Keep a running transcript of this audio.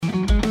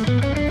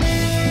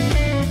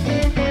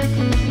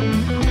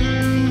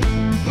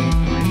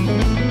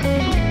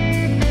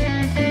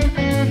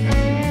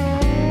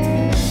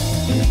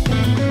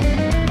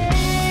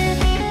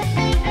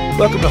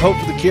Welcome to Hope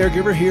for the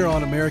Caregiver here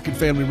on American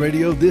Family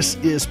Radio. This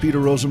is Peter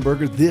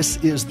Rosenberger. This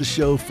is the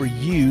show for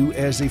you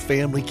as a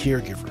family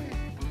caregiver.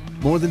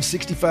 More than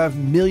 65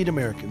 million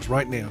Americans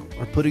right now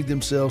are putting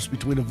themselves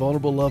between a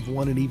vulnerable loved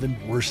one and even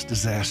worse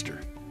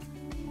disaster.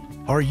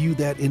 Are you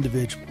that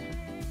individual?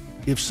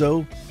 If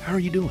so, how are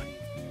you doing?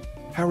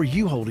 How are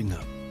you holding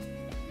up?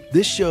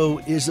 This show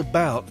is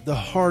about the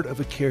heart of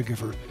a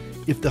caregiver.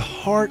 If the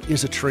heart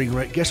is a train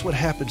wreck, guess what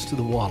happens to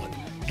the wallet?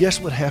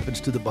 Guess what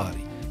happens to the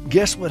body?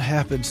 Guess what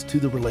happens to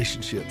the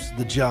relationships,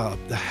 the job,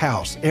 the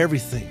house,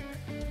 everything?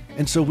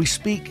 And so we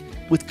speak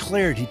with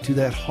clarity to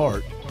that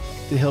heart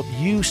to help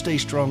you stay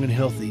strong and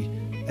healthy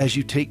as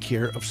you take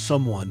care of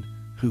someone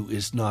who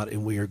is not.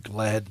 And we are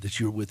glad that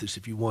you're with us.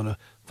 If you want to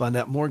find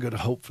out more, go to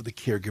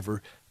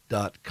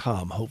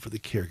hopeforthecaregiver.com,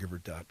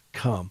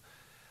 hopeforthecaregiver.com.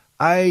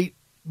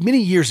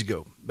 Many years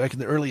ago, back in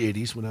the early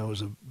 80s, when I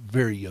was a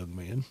very young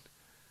man,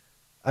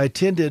 I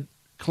attended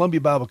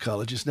Columbia Bible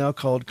College. It's now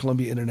called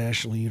Columbia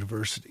International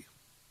University.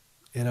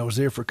 And I was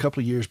there for a couple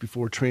of years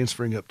before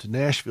transferring up to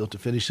Nashville to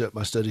finish up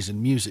my studies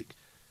in music.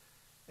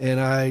 And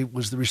I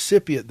was the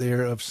recipient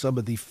there of some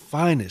of the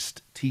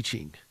finest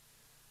teaching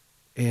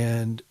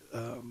and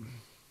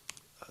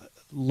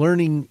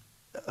learning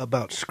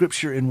about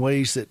Scripture in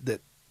ways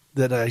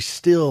that I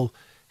still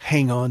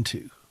hang on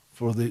to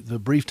for the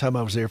brief time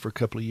I was there for a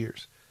couple of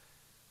years.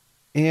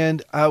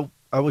 And I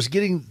was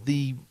getting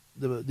the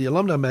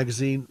alumni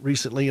magazine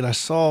recently, and I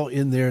saw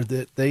in there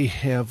that they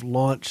have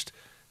launched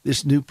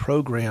this new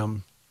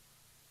program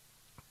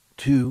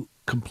to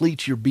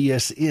complete your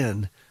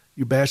BSN,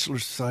 your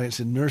Bachelor's of Science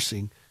in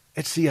Nursing,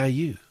 at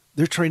CIU.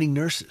 They're training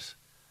nurses.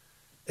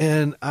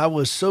 And I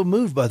was so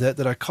moved by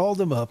that I called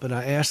them up and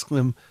I asked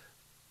them,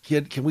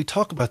 can we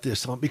talk about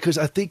this? Because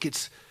I think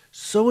it's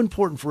so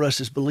important for us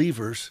as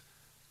believers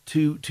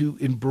to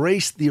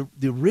embrace the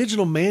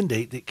original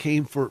mandate that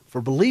came for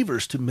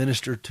believers to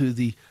minister to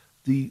the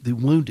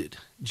wounded.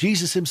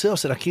 Jesus himself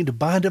said, I came to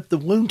bind up the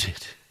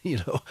wounded,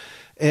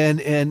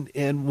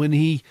 and when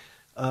he,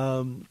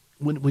 when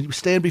we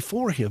stand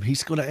before him,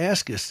 he's going to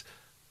ask us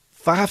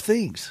 5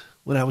 things.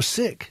 When I was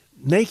sick,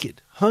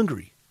 naked,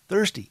 hungry,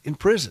 thirsty, in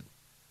prison.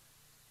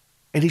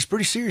 And he's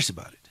pretty serious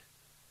about it.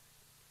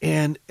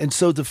 And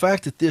so the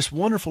fact that this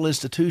wonderful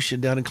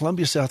institution down in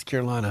Columbia, South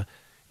Carolina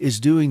is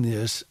doing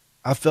this,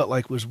 I felt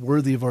like was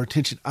worthy of our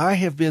attention. I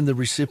have been the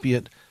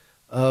recipient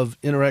of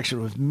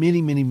interaction with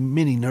many, many,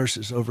 many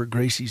nurses over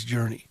Gracie's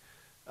journey.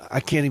 I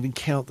can't even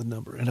count the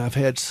number. And I've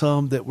had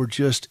some that were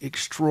just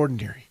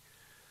extraordinary.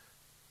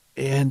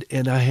 And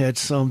I had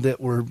some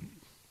that were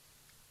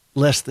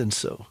less than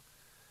so.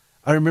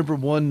 I remember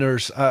one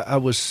nurse, I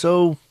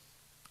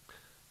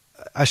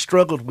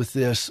struggled with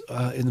this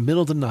in the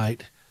middle of the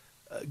night.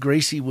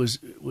 Gracie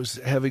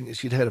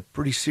she'd had a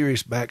pretty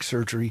serious back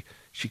surgery.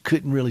 She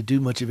couldn't really do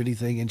much of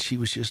anything, and she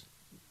was just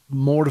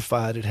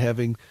mortified at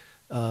having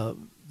the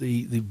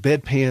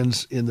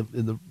bedpans in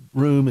the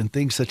room and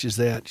things such as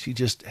that. She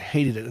just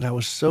hated it, and I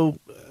was so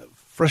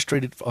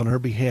frustrated on her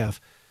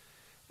behalf.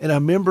 And I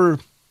remember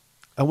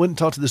I went and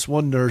talked to this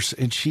one nurse,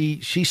 and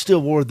she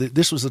still wore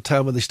this was the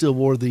time when they still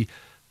wore the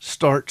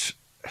starch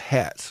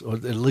hats, or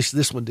at least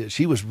this one did.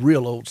 She was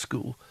real old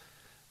school.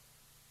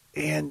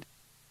 And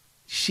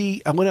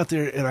I went out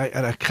there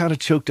and I kind of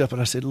choked up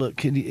and I said,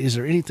 look, is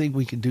there anything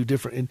we can do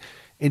different?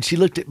 And she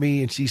looked at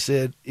me and she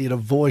said, in a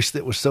voice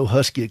that was so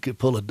husky it could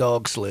pull a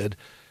dog sled,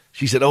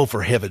 she said, oh,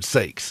 for heaven's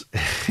sakes.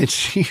 And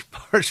she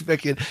marched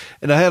back in,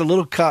 and I had a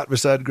little cot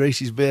beside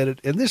Gracie's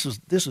bed. And this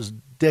was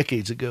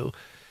decades ago.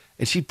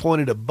 And she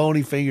pointed a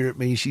bony finger at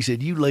me and she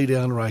said, you lay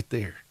down right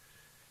there.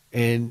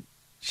 And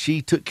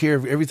she took care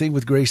of everything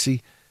with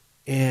Gracie.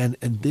 And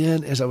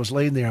then as I was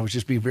laying there, I was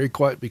just being very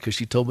quiet because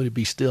she told me to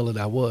be still, and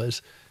I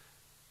was.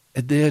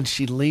 And then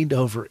she leaned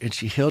over and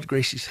she held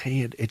Gracie's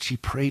hand and she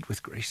prayed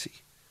with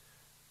Gracie.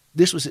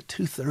 This was at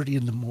 2:30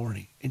 in the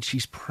morning, and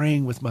she's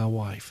praying with my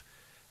wife.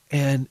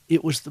 And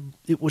it was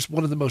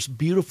one of the most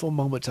beautiful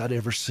moments I'd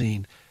ever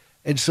seen.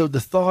 And so the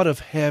thought of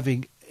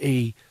having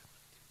a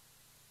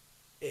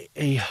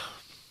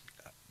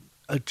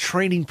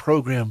training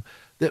program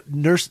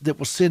that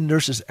will send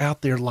nurses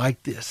out there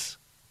like this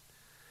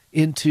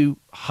into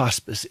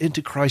hospice,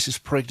 into crisis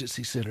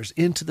pregnancy centers,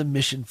 into the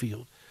mission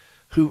field,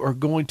 who are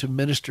going to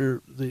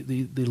minister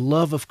the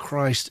love of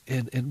Christ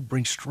and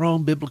bring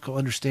strong biblical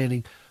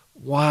understanding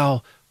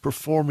while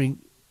performing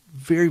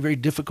very, very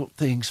difficult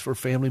things for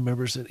family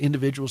members and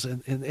individuals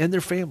and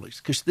their families.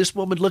 Because this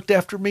woman looked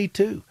after me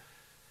too.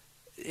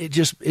 It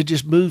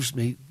just moves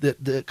me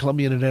that the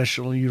Columbia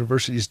International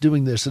University is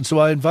doing this. And so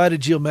I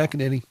invited Jill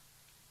McElheny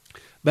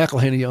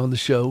on the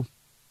show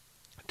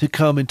to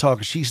come and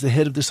talk. She's the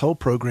head of this whole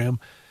program,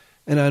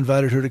 and I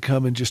invited her to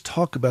come and just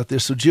talk about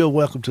this. So Jill,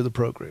 welcome to the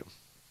program.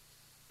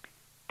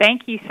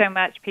 Thank you so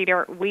much,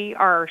 Peter. We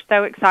are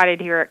so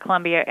excited here at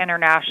Columbia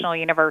International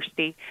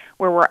University,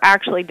 where we're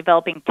actually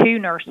developing 2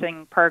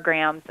 nursing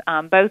programs.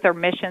 Both are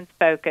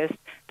missions-focused.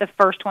 The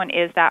first one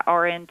is that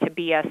RN to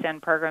BSN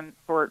program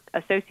for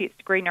associate's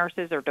degree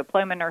nurses or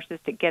diploma nurses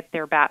to get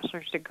their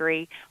bachelor's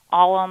degree,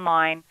 all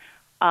online.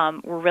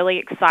 We're really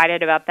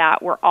excited about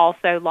that. We're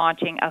also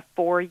launching a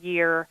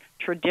 4-year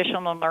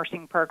traditional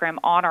nursing program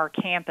on our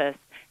campus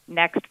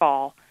next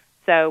fall.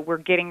 So we're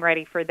getting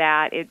ready for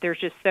that. There's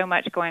just so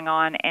much going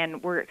on,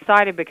 and we're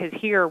excited because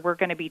here we're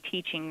going to be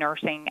teaching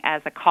nursing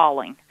as a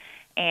calling,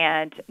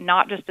 and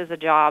not just as a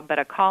job, but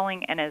a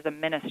calling and as a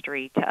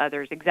ministry to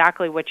others,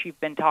 exactly what you've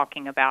been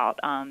talking about.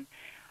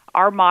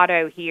 Our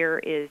motto here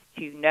is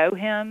to know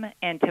him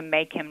and to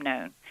make him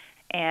known.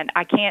 And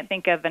I can't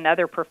think of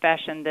another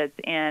profession that's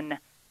in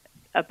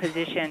a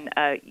position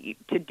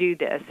to do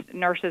this.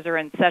 Nurses are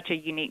in such a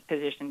unique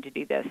position to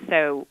do this.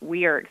 So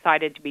we are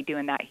excited to be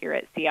doing that here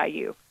at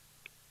CIU.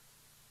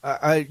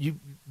 You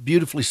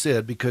beautifully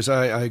said, because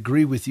I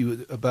agree with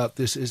you about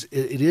this.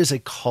 It is a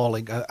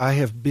calling. I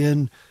have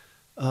been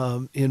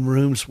in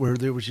rooms where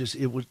there was just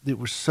it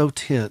was so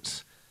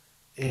tense,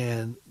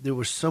 and there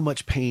was so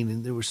much pain,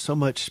 and there was so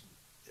much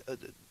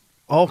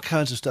all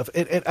kinds of stuff.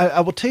 And I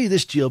will tell you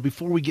this, Jill,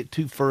 before we get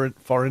too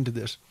far into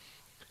this.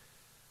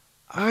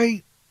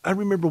 I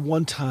remember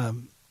one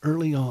time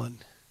early on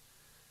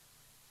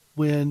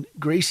when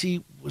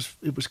Gracie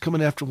was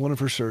coming after one of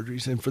her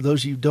surgeries. And for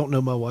those of you who don't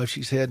know my wife,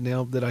 she's had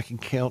now that I can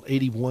count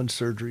 81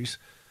 surgeries,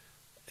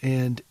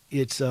 and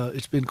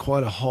it's been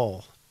quite a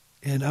haul.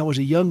 And I was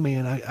a young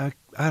man.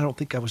 I don't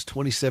think I was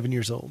 27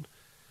 years old.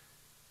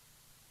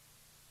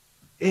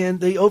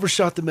 And they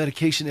overshot the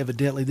medication,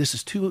 evidently. This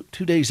is two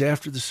days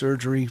after the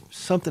surgery.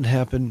 Something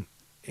happened,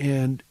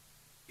 and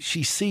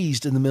she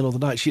seized in the middle of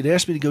the night. She had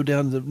asked me to go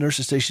down to the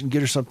nurse's station and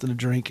get her something to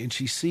drink, and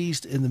she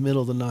seized in the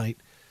middle of the night.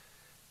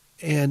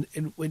 And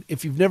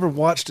if you've never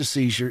watched a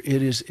seizure,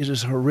 it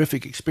is a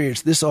horrific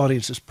experience. This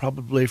audience is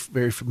probably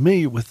very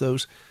familiar with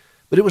those,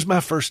 but it was my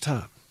first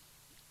time.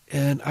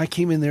 And I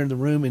came in there in the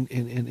room, and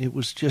it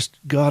was just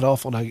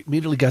god-awful. And I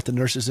immediately got the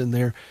nurses in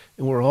there,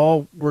 and we're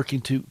all working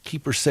to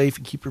keep her safe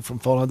and keep her from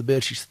falling on the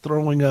bed. She's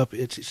throwing up.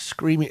 It's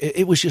screaming.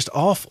 It was just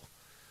awful.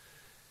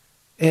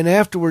 And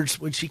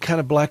afterwards, when she kind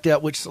of blacked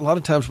out, which a lot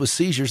of times with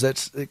seizures,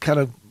 it kind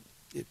of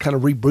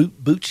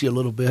reboots you a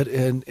little bit,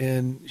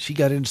 and she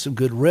got into some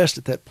good rest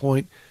at that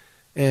point.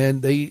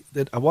 And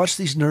I watched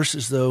these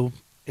nurses, though,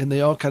 and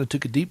they all kind of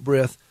took a deep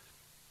breath,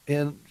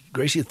 and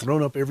Gracie had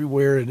thrown up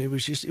everywhere, and it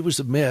was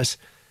a mess.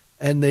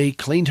 And they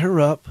cleaned her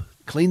up,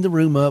 cleaned the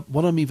room up.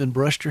 One of them even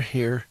brushed her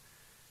hair,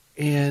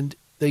 and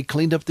they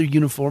cleaned up their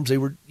uniforms. They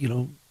were,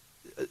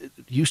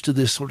 used to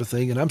this sort of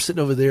thing. And I'm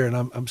sitting over there, and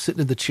I'm sitting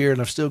in the chair, and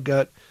I've still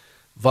got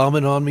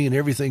vomit on me and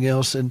everything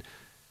else. And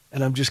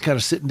I'm just kind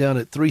of sitting down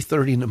at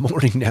 3:30 in the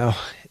morning now.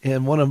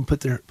 And one of them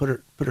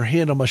put her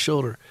hand on my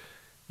shoulder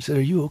and said,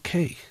 "Are you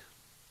okay?"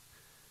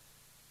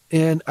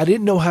 And I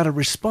didn't know how to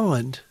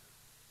respond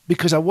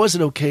because I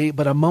wasn't okay,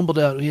 but I mumbled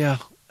out, "Yeah,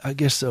 I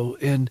guess so."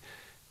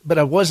 But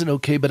I wasn't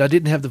okay, but I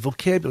didn't have the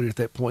vocabulary at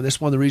that point.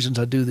 That's one of the reasons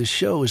I do this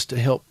show, is to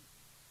help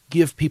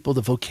give people the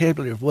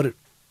vocabulary of what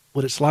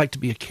it's like to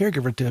be a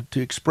caregiver,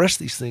 to express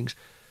these things.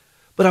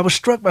 But I was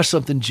struck by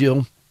something,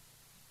 Jill,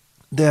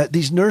 that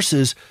these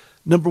nurses,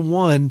 number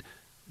one,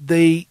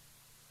 they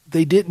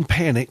didn't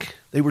panic.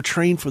 They were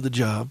trained for the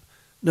job.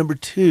 Number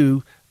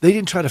two, they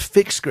didn't try to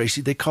fix Gracie.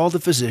 They called the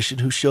physician,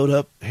 who showed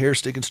up, hair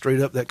sticking straight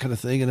up, that kind of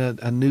thing. And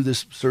I knew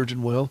this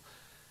surgeon well.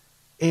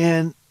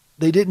 And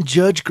they didn't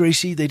judge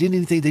Gracie. They didn't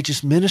anything. They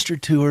just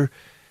ministered to her,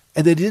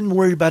 and they didn't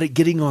worry about it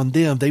getting on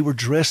them. They were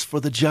dressed for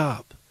the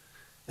job.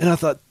 And I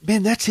thought,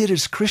 man, that's it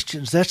as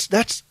Christians.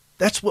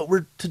 That's what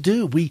we're to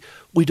do. We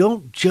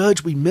don't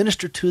judge. We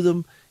minister to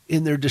them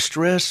in their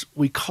distress.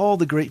 We call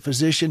the great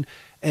physician,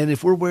 and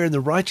if we're wearing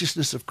the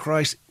righteousness of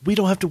Christ, we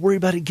don't have to worry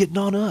about it getting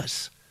on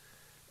us.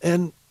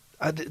 And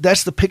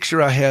that's the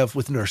picture I have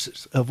with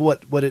nurses, of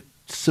what it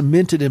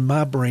cemented in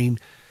my brain.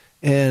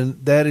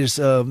 And that is,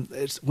 so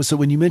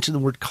when you mention the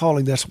word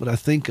calling, that's what I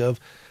think of.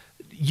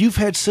 You've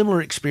had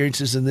similar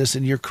experiences in this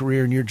in your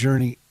career and your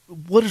journey.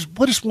 What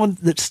is one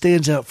that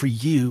stands out for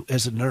you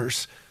as a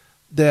nurse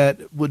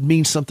that would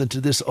mean something to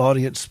this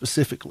audience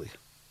specifically?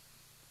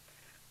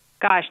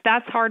 Gosh,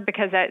 that's hard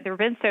because there have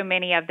been so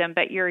many of them,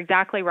 but you're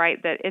exactly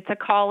right that it's a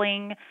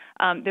calling.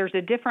 There's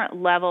a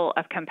different level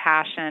of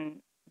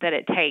compassion that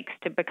it takes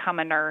to become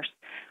a nurse.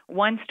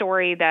 One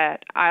story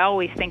that I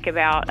always think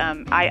about,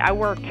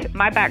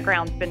 my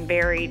background's been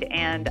varied,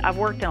 and I've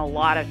worked in a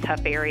lot of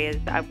tough areas.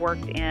 I've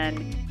worked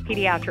in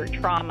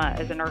pediatric trauma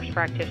as a nurse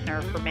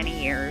practitioner for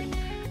many years.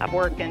 I've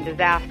worked in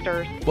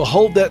disasters. Well,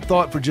 hold that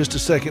thought for just a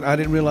second. I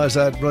didn't realize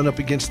I'd run up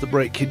against the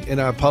break,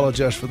 and I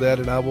apologize for that,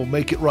 and I will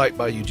make it right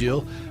by you,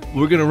 Jill.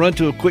 We're going to run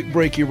to a quick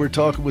break here. We're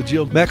talking with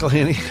Jill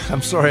McElheny.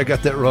 I'm sorry I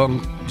got that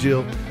wrong,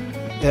 Jill.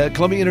 At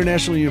Columbia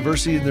International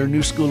University in their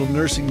new school of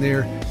nursing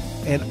there,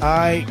 and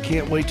I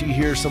can't wait to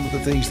hear some of the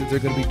things that they're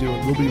going to be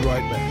doing. We'll be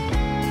right back.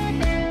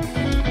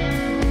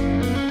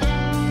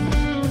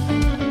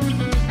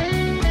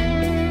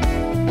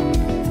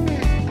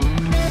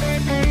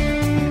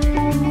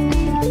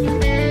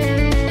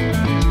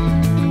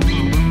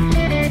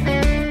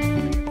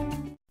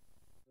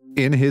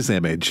 In His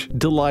image,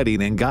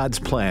 delighting in God's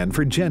plan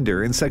for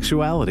gender and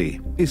sexuality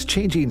is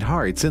changing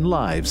hearts and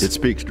lives. It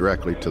speaks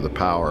directly to the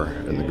power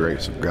and the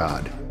grace of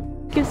God.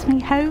 Gives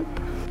me hope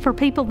for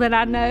people that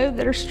I know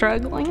that are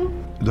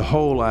struggling. The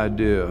whole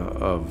idea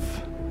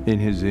of In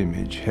His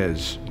Image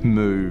has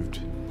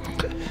moved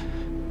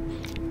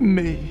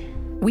me.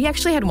 We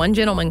actually had one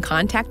gentleman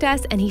contact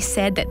us, and he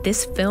said that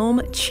this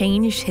film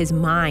changed his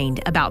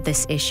mind about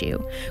this issue.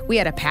 We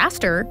had a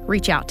pastor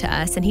reach out to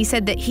us, and he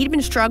said that he'd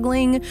been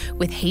struggling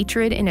with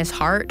hatred in his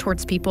heart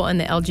towards people in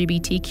the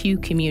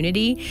LGBTQ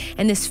community,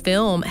 and this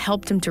film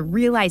helped him to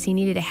realize he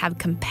needed to have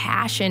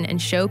compassion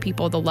and show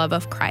people the love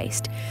of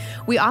Christ.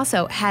 We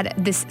also had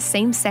this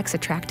same-sex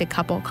attracted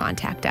couple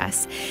contact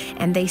us,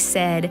 and they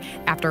said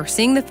after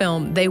seeing the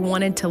film, they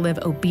wanted to live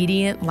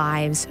obedient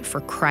lives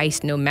for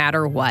Christ no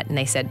matter what, and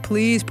they said,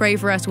 please pray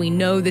for us. We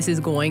know this is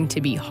going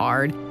to be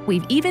hard.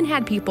 We've even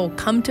had people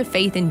come to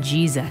faith in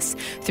Jesus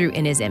through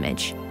In His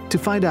Image. To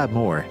find out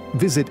more,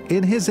 visit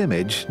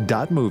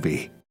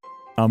inhisimage.movie.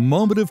 A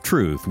Moment of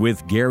Truth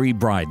with Gary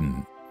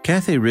Bryden.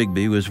 Kathy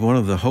Rigby was one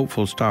of the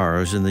hopeful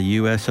stars in the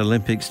U.S.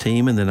 Olympics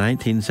team in the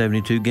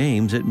 1972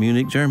 Games at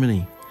Munich,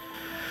 Germany.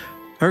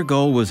 Her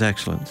goal was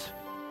excellence.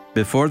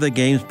 Before the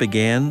Games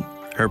began,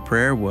 her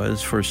prayer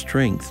was for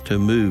strength to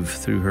move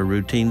through her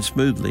routine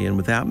smoothly and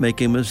without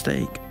making a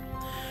mistake.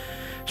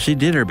 She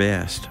did her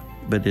best,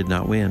 but did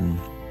not win.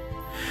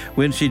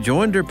 When she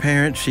joined her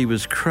parents, she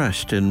was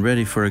crushed and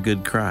ready for a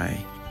good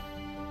cry.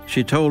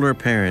 She told her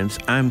parents,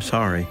 "I'm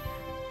sorry.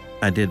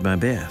 I did my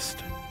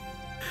best."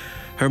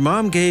 Her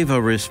mom gave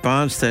a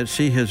response that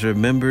she has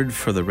remembered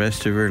for the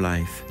rest of her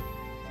life.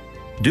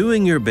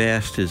 Doing your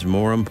best is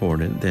more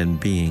important than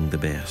being the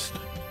best.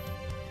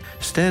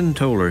 Stan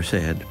Toller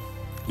said,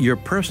 "Your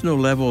personal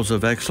levels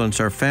of excellence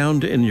are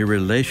found in your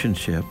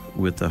relationship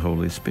with the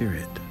Holy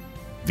Spirit."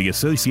 The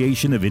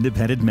Association of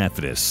Independent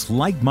Methodists,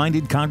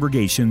 like-minded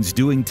congregations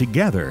doing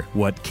together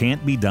what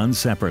can't be done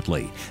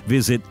separately.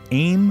 Visit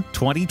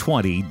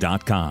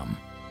aim2020.com.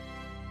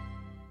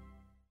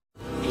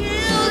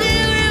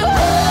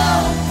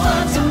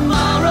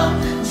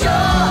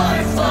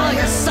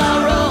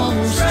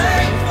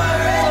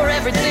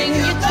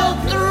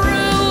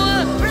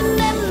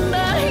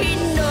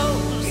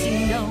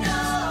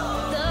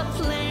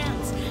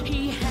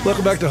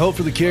 Welcome back to Hope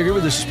for the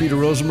Caregiver. This is Peter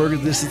Rosenberger.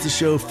 This is the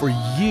show for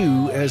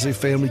you as a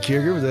family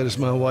caregiver. That is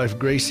my wife,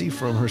 Gracie,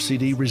 from her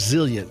CD,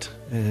 Resilient.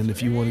 And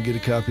if you want to get a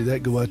copy of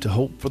that, go out to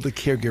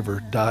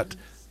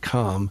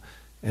hopeforthecaregiver.com,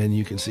 and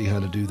you can see how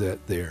to do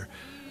that there.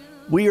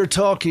 We are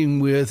talking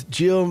with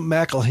Jill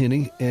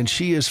McElheny, and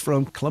she is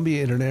from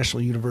Columbia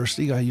International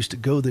University. I used to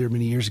go there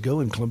many years ago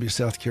in Columbia,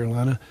 South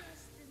Carolina,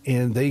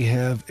 and they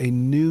have a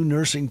new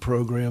nursing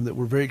program that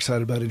we're very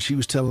excited about. And she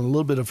was telling a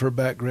little bit of her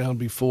background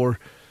before.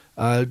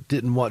 I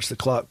didn't watch the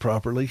clock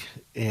properly,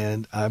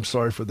 and I'm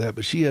sorry for that,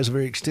 but she has a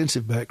very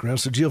extensive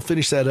background. So, Jill,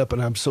 finish that up,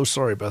 and I'm so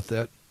sorry about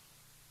that.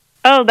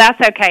 Oh, that's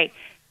okay.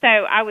 So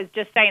I was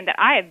just saying that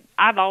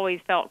I've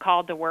always felt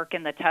called to work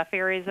in the tough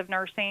areas of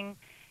nursing,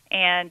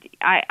 and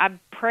I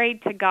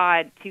prayed to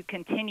God to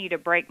continue to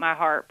break my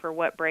heart for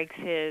what breaks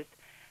His,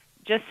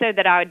 just so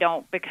that I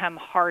don't become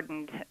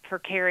hardened for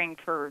caring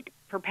for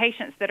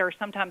patients that are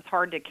sometimes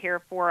hard to care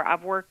for.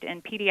 I've worked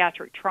in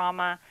pediatric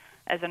trauma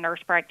as a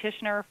nurse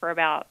practitioner for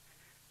about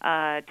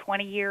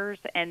 20 years,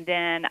 and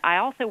then I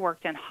also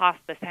worked in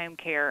hospice home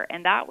care,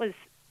 and that was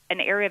an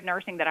area of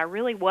nursing that I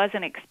really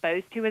wasn't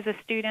exposed to as a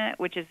student,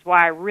 which is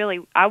why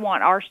I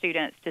want our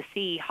students to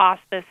see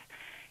hospice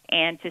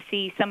and to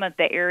see some of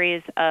the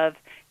areas of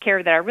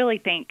care that I really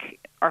think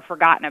are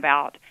forgotten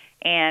about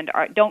and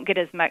don't get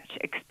as much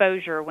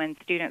exposure when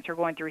students are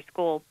going through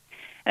school.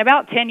 And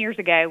about 10 years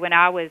ago, when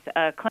I was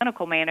a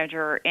clinical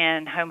manager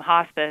in home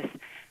hospice,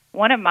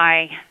 one of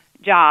my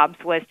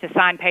jobs was to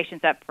sign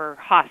patients up for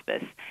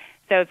hospice.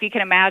 So if you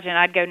can imagine,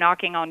 I'd go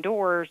knocking on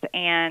doors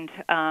and,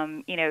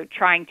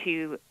 trying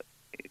to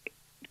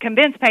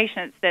convince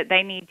patients that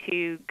they need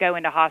to go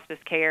into hospice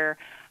care.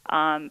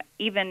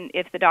 Even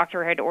if the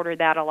doctor had ordered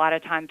that, a lot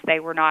of times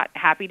they were not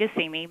happy to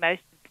see me.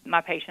 Most of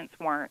my patients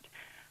weren't.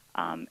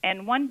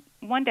 And one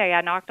day I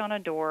knocked on a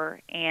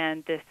door,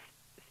 and this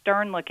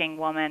stern-looking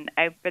woman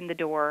opened the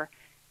door,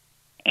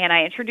 and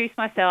I introduced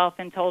myself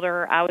and told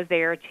her I was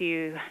there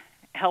to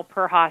help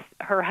her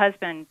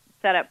husband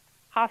set up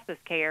hospice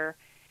care.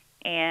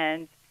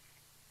 And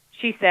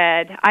she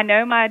said, "I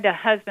know my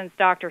husband's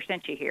doctor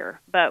sent you here,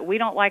 but we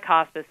don't like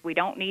hospice. We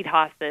don't need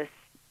hospice.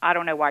 I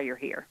don't know why you're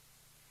here."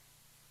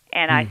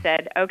 And I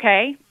said,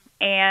 "Okay."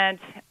 And,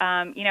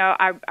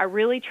 I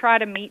really try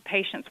to meet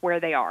patients where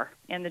they are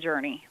in the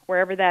journey,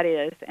 wherever that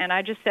is. And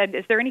I just said,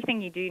 "Is there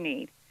anything you do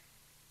need?"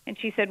 And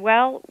she said,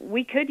 "Well,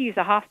 we could use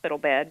a hospital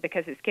bed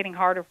because it's getting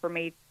harder for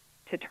me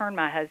to turn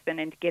my husband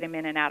and to get him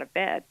in and out of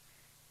bed."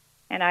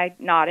 And I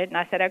nodded, and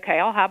I said, "Okay,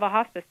 I'll have a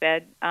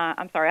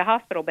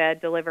hospital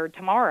bed delivered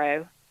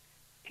tomorrow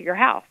to your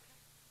house."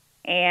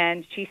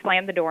 And she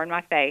slammed the door in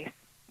my face,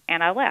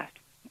 and I left.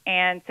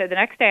 And so the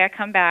next day I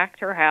come back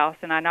to her house,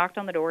 and I knocked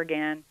on the door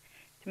again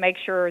to make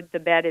sure the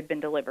bed had been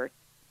delivered.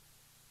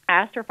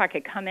 I asked her if I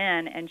could come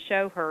in and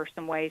show her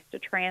some ways to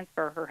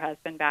transfer her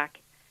husband back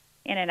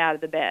in and out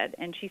of the bed.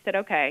 And she said,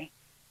 "Okay."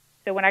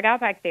 So when I got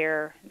back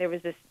there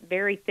was this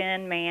very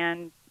thin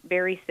man,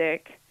 very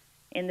sick,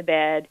 in the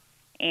bed,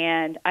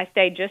 and I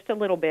stayed just a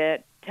little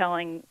bit,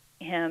 telling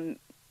him,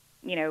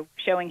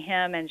 showing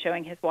him and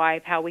showing his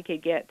wife how we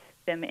could get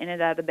them in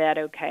and out of the bed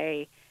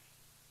okay.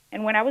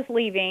 And when I was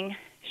leaving,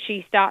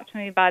 she stopped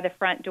me by the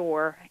front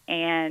door,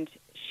 and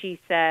she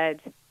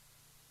said,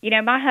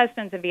 my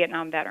husband's a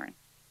Vietnam veteran,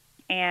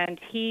 and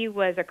he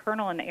was a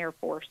colonel in the Air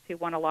Force who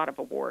won a lot of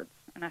awards.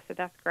 And I said,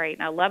 that's great.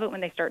 And I love it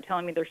when they start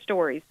telling me their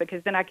stories,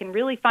 because then I can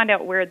really find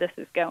out where this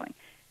is going.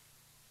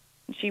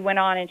 And she went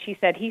on and she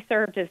said he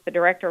served as the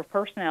director of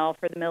personnel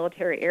for the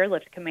Military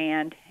Airlift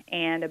Command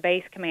and a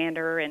base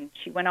commander. And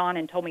she went on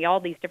and told me all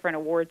these different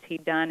awards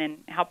he'd done and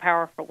how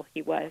powerful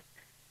he was.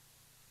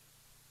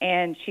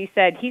 And she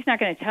said, he's not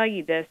going to tell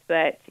you this,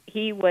 but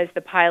he was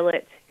the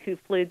pilot who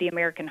flew the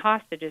American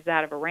hostages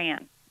out of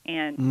Iran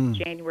in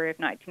January of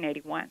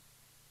 1981.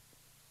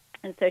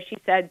 And so she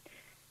said,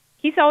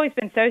 he's always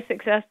been so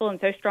successful and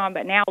so strong,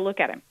 but now look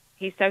at him.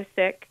 He's so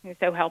sick. He's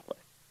so helpless.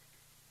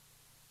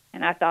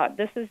 And I thought,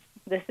 this is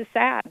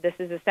sad. This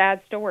is a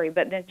sad story.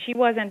 But then she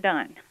wasn't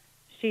done.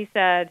 She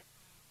said,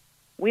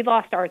 we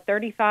lost our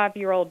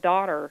 35-year-old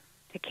daughter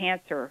to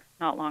cancer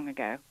not long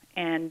ago.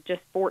 And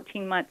just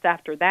 14 months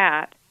after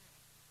that,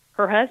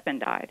 her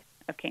husband died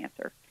of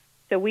cancer.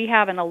 So we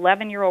have an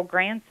 11-year-old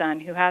grandson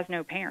who has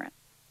no parents.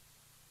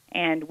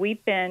 And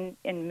we've been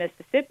in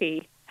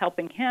Mississippi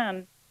helping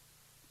him,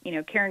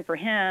 caring for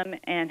him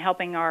and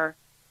helping our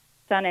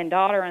son and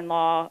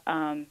daughter-in-law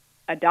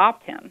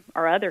adopt him,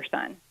 our other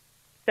son.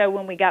 So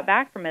when we got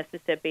back from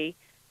Mississippi,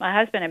 my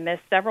husband had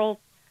missed several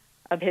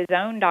of his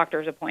own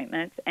doctor's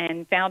appointments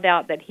and found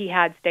out that he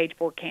had stage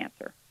 4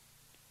 cancer.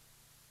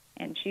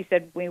 And she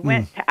said, we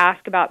went to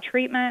ask about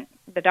treatment.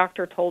 The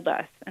doctor told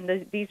us,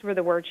 and these were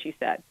the words she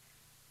said,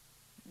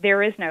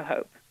 there is no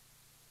hope.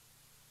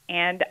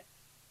 And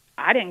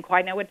I didn't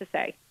quite know what to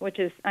say, which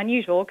is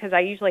unusual because I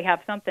usually have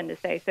something to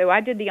say. So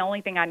I did the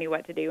only thing I knew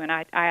what to do, and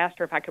I asked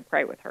her if I could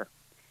pray with her.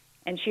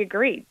 And she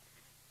agreed,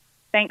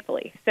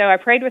 thankfully. So I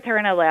prayed with her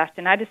and I left,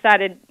 and I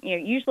decided,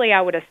 usually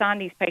I would assign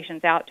these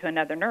patients out to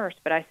another nurse,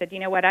 but I said, you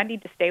know what, I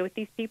need to stay with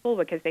these people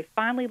because they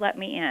finally let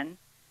me in,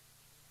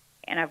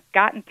 and I've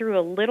gotten through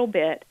a little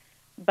bit,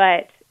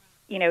 but,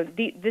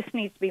 this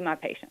needs to be my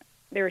patient.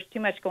 There's too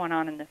much going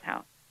on in this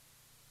house.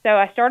 So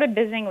I started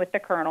visiting with the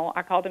colonel.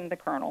 I called him the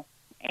colonel,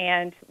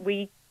 and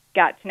we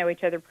got to know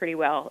each other pretty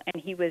well,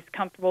 and he was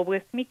comfortable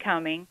with me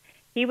coming.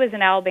 He was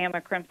an Alabama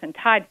Crimson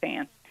Tide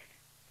fan.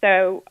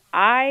 So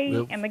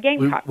I am a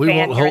Gamecock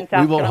fan here in South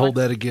Carolina. We won't hold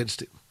that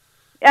against him.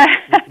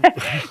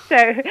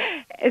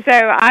 So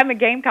I'm a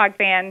Gamecock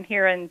fan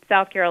here in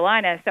South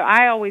Carolina. So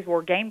I always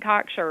wore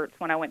Gamecock shirts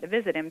when I went to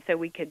visit him, so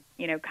we could,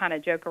 kind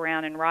of joke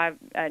around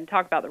and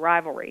talk about the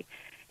rivalry.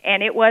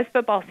 And it was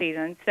football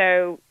season,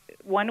 so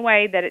one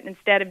way that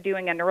instead of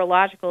doing a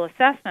neurological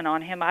assessment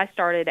on him, I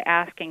started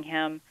asking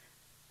him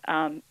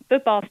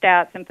football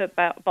stats and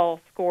football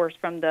scores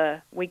from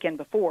the weekend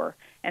before,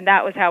 and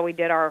that was how we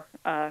did our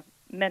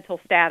mental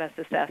status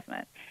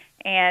assessment.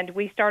 And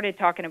we started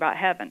talking about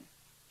heaven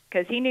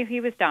because he knew he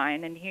was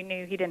dying and he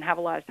knew he didn't have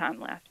a lot of time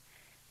left.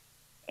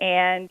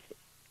 And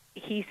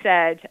he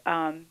said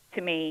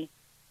to me,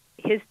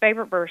 his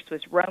favorite verse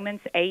was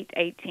Romans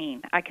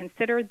 8:18. I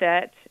consider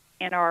that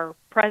in our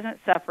present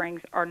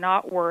sufferings are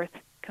not worth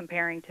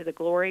comparing to the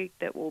glory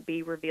that will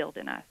be revealed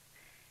in us.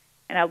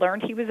 And I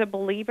learned he was a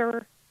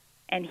believer,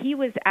 and he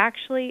was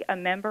actually a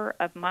member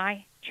of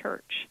my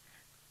church.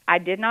 I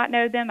did not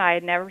know them. I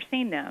had never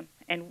seen them.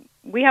 And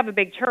we have a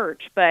big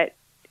church, but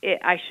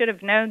I should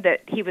have known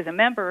that he was a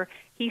member.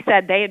 He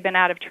said they had been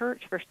out of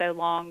church for so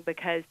long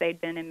because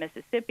they'd been in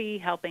Mississippi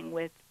helping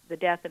with the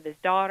death of his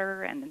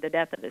daughter and the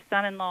death of his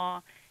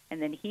son-in-law,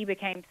 and then he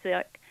became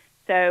sick.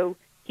 So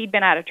he'd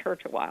been out of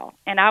church a while.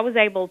 And I was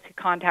able to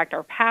contact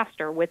our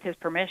pastor with his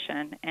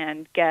permission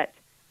and get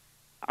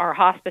our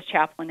hospice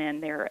chaplain in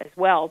there as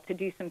well to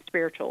do some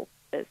spiritual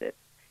visits.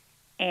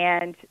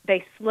 And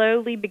they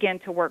slowly began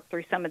to work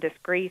through some of this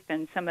grief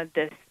and some of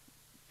this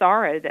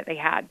sorrow that they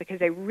had because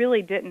they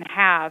really didn't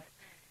have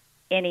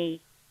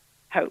any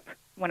hope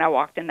when I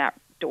walked in that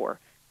door.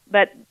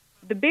 But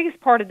the biggest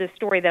part of this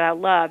story that I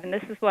love, and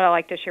this is what I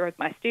like to share with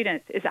my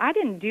students, is I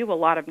didn't do a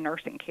lot of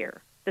nursing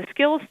care. The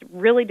skills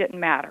really didn't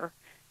matter.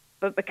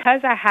 But because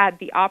I had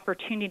the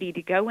opportunity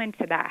to go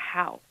into that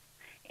house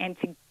and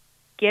to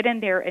get in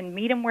there and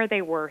meet them where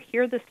they were,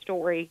 hear the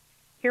story,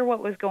 hear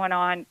what was going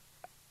on,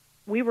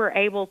 we were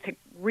able to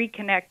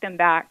reconnect them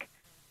back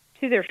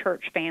to their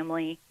church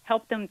family,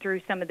 help them through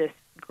some of this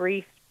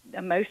grief,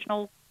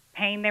 emotional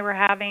pain they were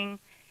having,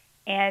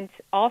 and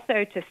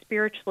also to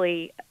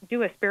spiritually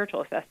do a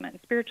spiritual assessment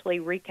and spiritually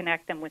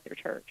reconnect them with their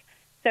church.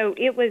 So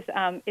it was,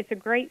 it's a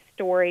great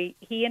story.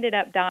 He ended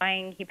up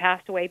dying. He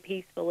passed away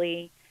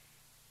peacefully.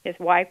 His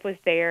wife was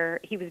there.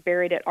 He was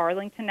buried at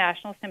Arlington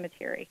National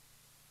Cemetery.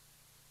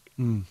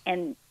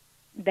 And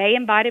they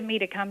invited me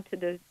to come to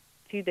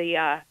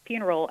the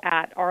funeral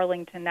at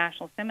Arlington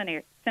National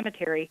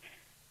Cemetery.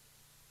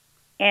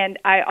 And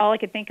all I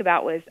could think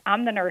about was,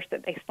 I'm the nurse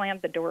that they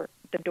slammed the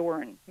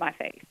door in my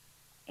face.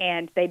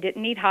 And they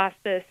didn't need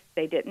hospice.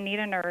 They didn't need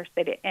a nurse.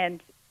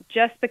 And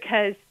just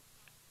because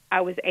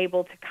I was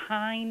able to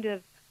kind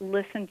of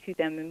listen to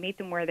them and meet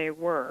them where they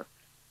were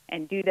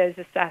and do those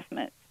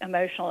assessments,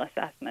 emotional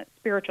assessments,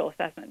 spiritual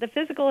assessment. The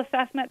physical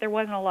assessment, there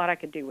wasn't a lot I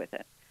could do with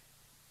it.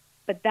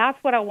 But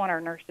that's what I want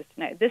our nurses to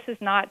know. This is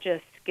not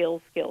just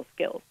skills, skills,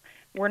 skills.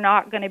 We're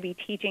not going to be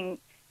teaching,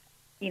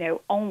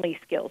 only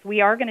skills.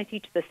 We are going to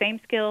teach the same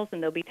skills,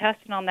 and they'll be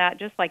tested on that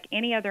just like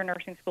any other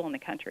nursing school in the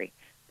country.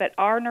 But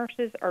our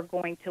nurses are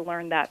going to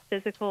learn that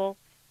physical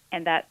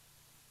and that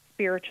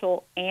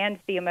spiritual and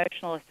the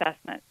emotional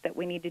assessment that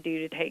we need to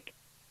do to take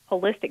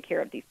holistic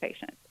care of these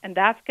patients. And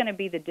that's going to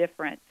be the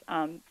difference,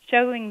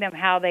 showing them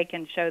how they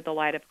can show the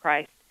light of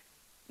Christ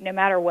no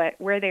matter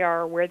where they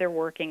are, where they're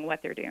working,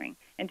 what they're doing.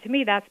 And to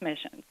me, that's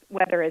missions,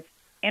 whether it's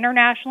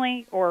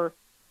internationally or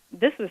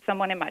this was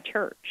someone in my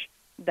church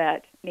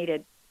that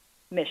needed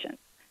missions,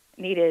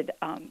 needed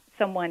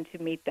someone to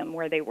meet them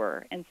where they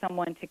were and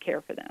someone to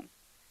care for them.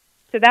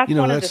 So that's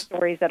one of the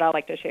stories that I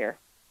like to share.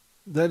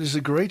 That is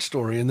a great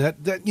story. And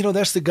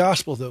that's the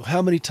gospel, though.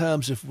 How many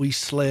times have we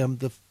slammed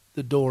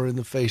the door in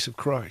the face of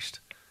Christ?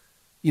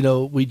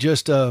 We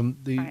just,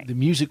 the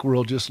music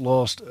world just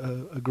lost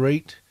a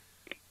great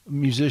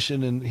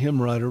musician and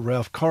hymn writer,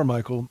 Ralph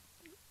Carmichael,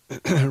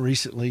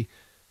 recently.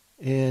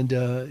 And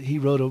he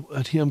wrote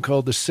a hymn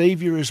called "The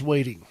Savior is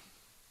Waiting."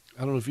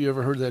 I don't know if you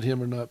ever heard that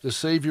hymn or not. The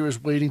Savior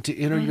is waiting to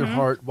enter your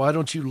heart. Why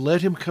don't you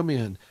let him come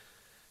in?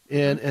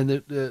 And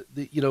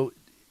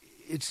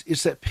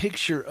it's that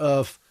picture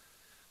of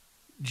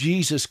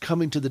Jesus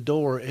coming to the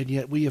door, and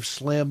yet we have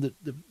slammed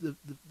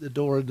the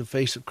door in the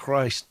face of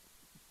Christ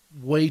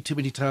way too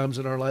many times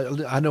in our life.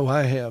 I know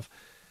I have.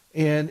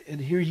 And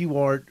here you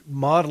are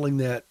modeling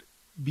that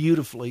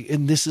beautifully.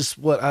 And this is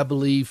what I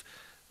believe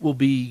will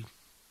be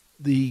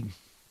the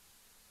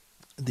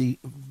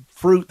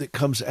fruit that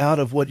comes out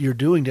of what you're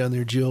doing down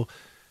there, Jill,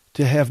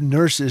 to have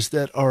nurses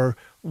that are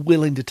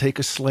willing to take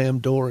a slam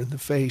door in the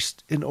face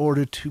in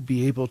order to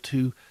be able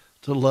to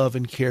love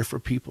and care for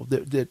people,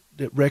 that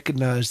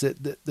recognize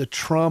that the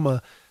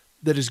trauma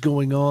that is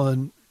going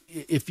on,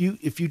 if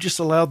you just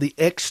allow the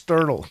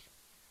external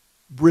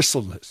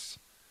bristleness,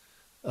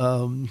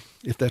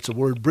 if that's a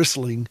word,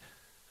 bristling,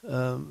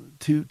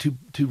 to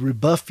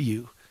rebuff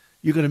you,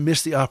 you're going to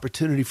miss the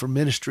opportunity for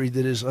ministry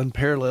that is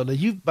unparalleled.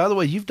 Now, by the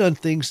way, you've done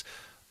things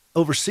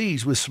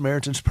overseas with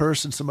Samaritan's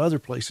Purse and some other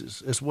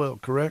places as well,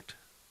 correct?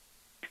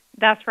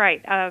 That's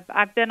right.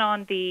 I've been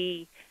on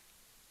the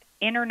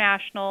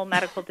international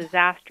medical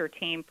disaster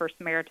team for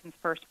Samaritan's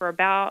Purse for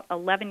about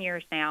 11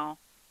 years now.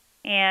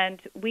 And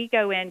we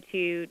go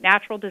into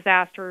natural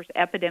disasters,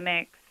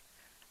 epidemics.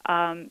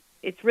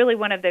 It's really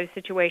one of those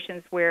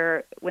situations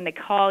where when they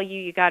call you,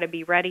 you got to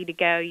be ready to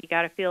go. You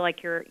got to feel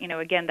like you're,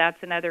 again,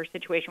 that's another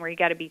situation where you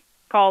got to be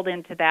called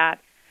into that.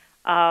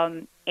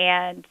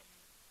 And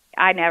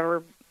I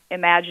never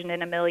imagined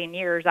in a million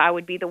years I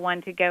would be the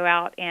one to go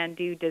out and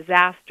do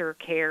disaster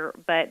care,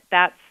 but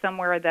that's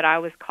somewhere that I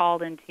was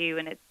called into,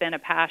 and it's been a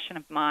passion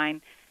of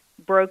mine.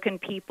 Broken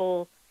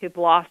people who've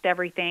lost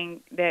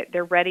everything, that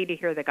they're ready to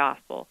hear the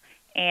gospel,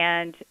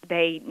 and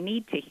they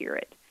need to hear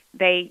it.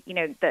 They,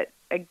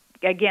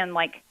 again,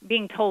 like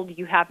being told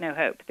you have no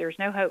hope. There's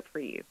no hope for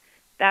you.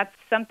 That's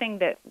something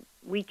that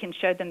we can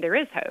show them there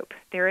is hope.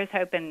 There is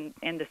hope in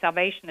the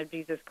salvation of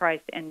Jesus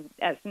Christ. And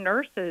as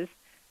nurses,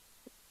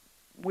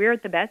 we're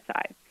at the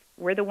bedside.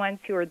 We're the ones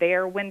who are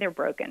there when they're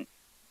broken.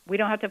 We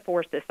don't have to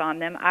force this on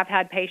them. I've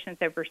had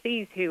patients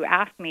overseas who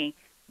ask me,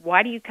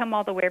 why do you come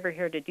all the way over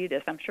here to do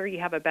this? I'm sure you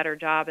have a better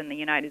job in the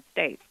United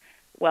States.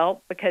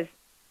 Well, because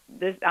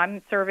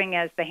I'm serving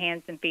as the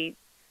hands and feet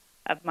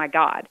of my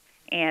God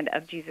and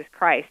of Jesus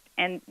Christ.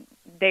 And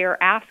they are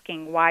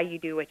asking why you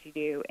do what you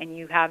do, and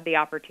you have the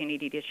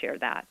opportunity to share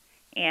that.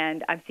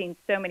 And I've seen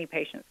so many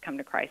patients come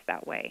to Christ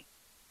that way.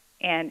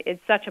 And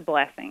it's such a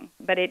blessing.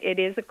 But it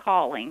is a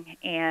calling,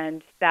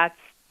 and that's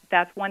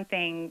one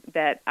thing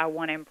that I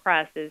want to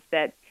impress is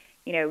that,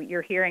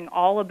 you're hearing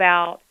all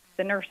about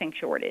the nursing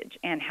shortage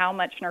and how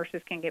much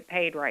nurses can get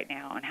paid right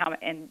now,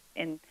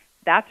 and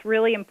that's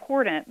really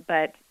important.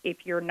 But if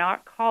you're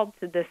not called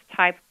to this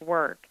type of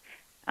work,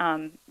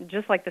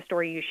 just like the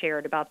story you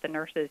shared about the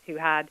nurses who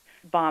had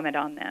vomit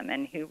on them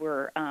and who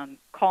were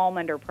calm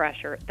under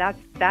pressure,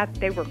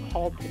 they were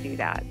called to do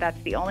that.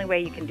 That's the only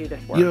way you can do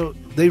this work.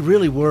 They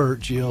really were,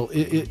 Jill.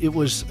 It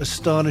was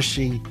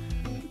astonishing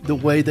the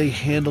way they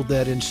handled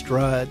that in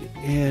stride.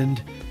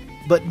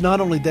 But not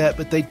only that,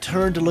 but they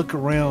turned to look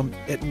around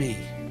at me.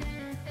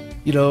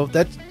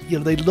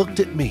 They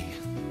looked at me,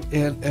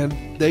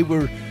 and they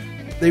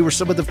were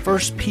some of the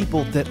first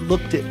people that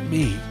looked at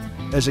me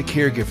as a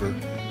caregiver.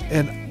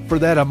 And for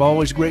that, I'm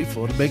always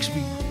grateful. It makes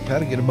me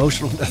kind of get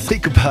emotional when I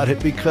think about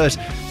it, because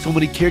so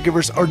many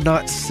caregivers are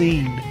not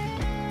seen.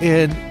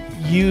 And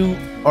you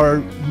are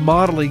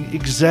modeling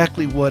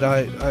exactly what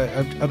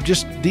I'm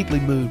just deeply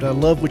moved. I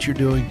love what you're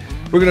doing.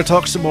 We're going to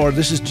talk some more.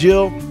 This is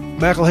Jill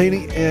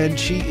McElheny, and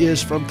she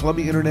is from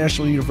Columbia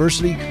International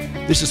University.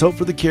 This is Hope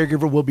for the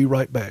Caregiver. We'll be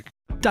right back.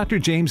 Dr.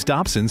 James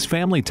Dobson's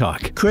Family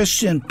Talk.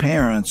 Christian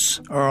parents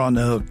are on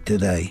the hook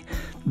today.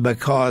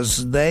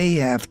 because they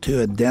have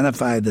to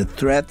identify the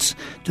threats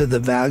to the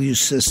value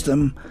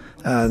system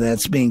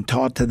that's being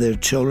taught to their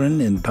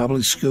children in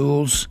public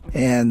schools,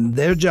 and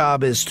their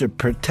job is to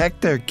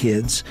protect their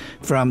kids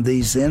from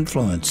these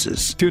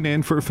influences. Tune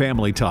in for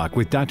Family Talk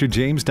with Dr.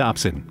 James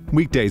Dobson,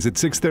 weekdays at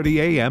 6:30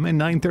 a.m. and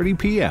 9:30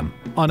 p.m.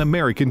 on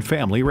American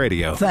Family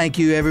Radio. Thank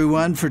you,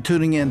 everyone, for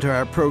tuning into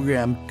our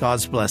program.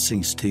 God's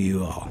blessings to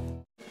you all.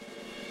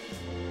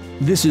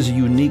 This is a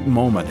unique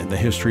moment in the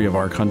history of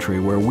our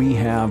country where we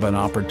have an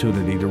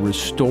opportunity to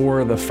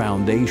restore the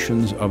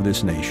foundations of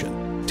this nation.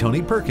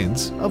 Tony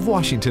Perkins of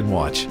Washington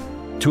Watch.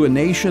 To a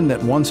nation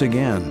that once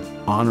again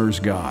honors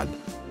God.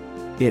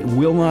 It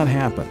will not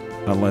happen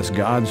unless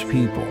God's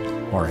people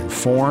are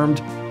informed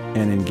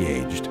and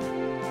engaged.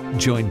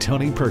 Join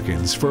Tony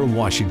Perkins for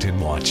Washington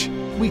Watch,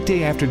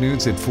 weekday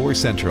afternoons at 4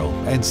 Central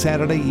and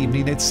Saturday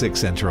evening at 6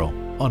 Central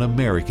on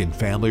American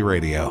Family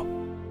Radio.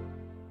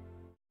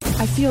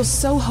 I feel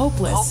so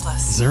hopeless.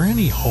 Is there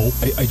any hope?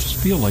 I just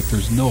feel like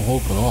there's no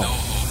hope at all.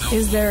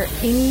 Is there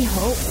any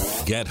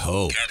hope? Get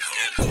hope.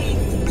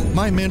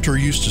 My mentor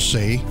used to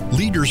say,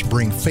 leaders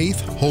bring faith,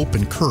 hope,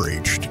 and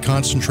courage to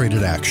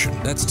concentrated action.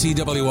 That's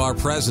TWR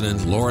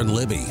President Lauren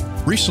Libby.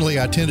 Recently,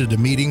 I attended a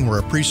meeting where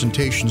a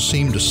presentation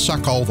seemed to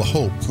suck all the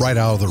hope right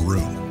out of the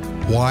room.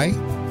 Why?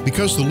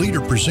 Because the leader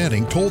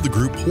presenting told the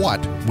group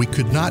what we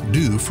could not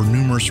do for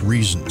numerous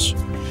reasons.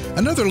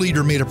 Another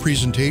leader made a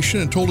presentation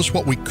and told us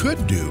what we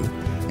could do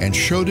and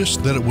showed us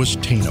that it was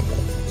attainable.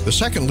 The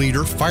second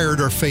leader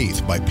fired our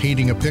faith by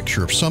painting a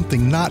picture of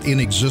something not in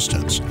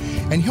existence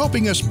and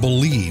helping us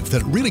believe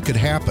that it really could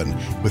happen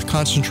with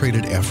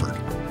concentrated effort.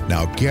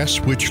 Now guess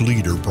which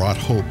leader brought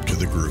hope to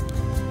the group?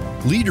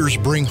 Leaders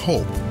bring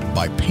hope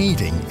by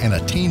painting an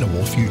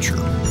attainable future.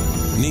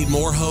 Need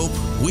more hope?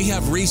 We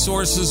have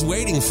resources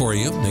waiting for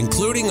you,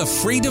 including a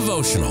free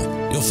devotional.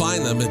 You'll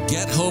find them at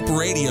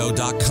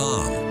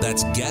gethoperadio.com.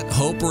 That's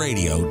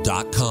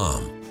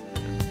gethoperadio.com.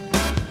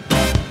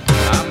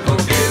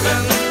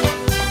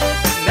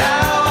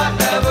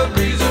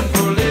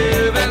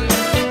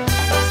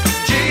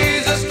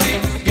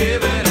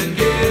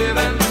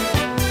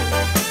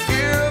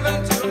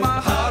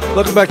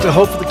 Welcome back to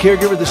Hope for the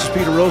Caregiver. This is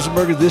Peter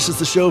Rosenberger. This is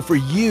the show for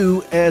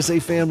you as a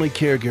family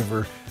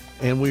caregiver,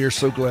 and we are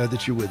so glad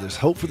that you're with us.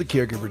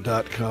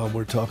 HopeForTheCaregiver.com.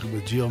 We're talking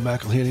with Jill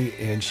McElheny,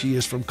 and she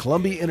is from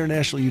Columbia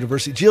International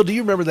University. Jill, do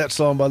you remember that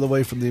song, by the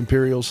way, from the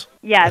Imperials?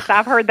 Yes,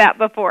 I've heard that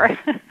before.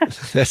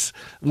 That's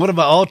one of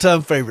my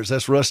all-time favorites.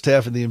 That's Russ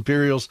Taff and the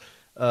Imperials,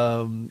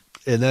 and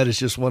that is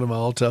just one of my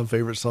all-time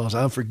favorite songs.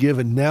 I'm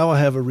forgiven. Now I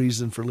have a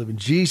reason for living.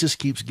 Jesus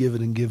keeps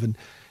giving and giving,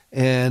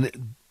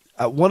 and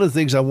one of the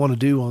things I want to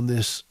do on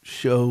this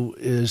show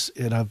is,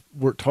 and I've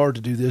worked hard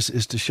to do this,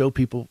 is to show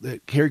people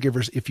that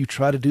caregivers, if you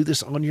try to do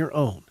this on your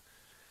own,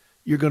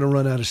 you're going to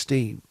run out of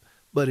steam.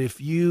 But if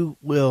you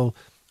will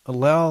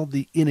allow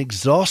the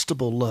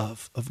inexhaustible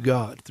love of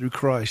God through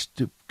Christ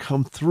to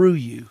come through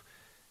you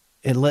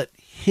and let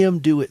Him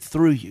do it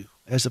through you,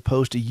 as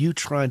opposed to you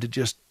trying to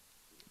just,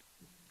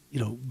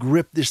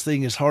 grip this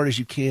thing as hard as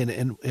you can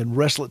and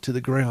wrestle it to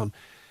the ground,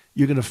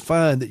 you're going to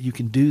find that you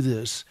can do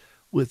this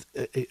with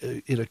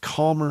in a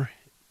calmer,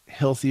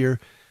 healthier,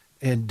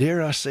 and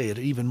dare I say it,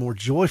 even more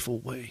joyful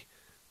way.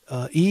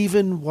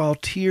 Even while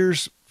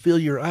tears fill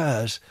your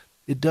eyes,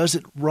 it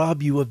doesn't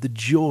rob you of the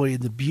joy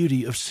and the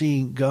beauty of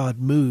seeing God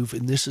move.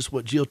 And this is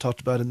what Jill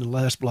talked about in the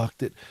last block,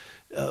 that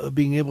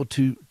being able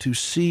to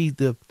see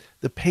the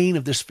pain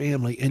of this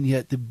family and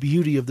yet the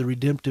beauty of the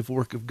redemptive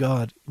work of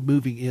God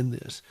moving in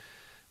this.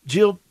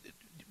 Jill,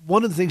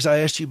 one of the things I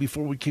asked you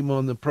before we came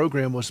on the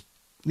program was,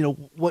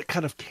 what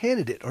kind of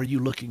candidate are you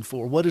looking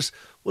for? What is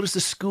the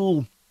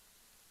school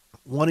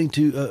wanting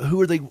to? Who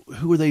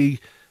are they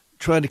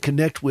trying to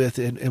connect with,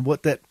 and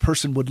what that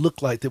person would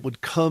look like that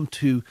would come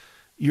to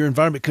your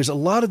environment? Because a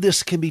lot of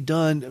this can be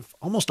done,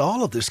 almost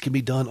all of this can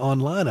be done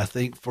online. I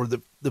think for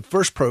the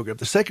first program,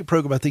 the second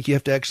program, I think you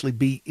have to actually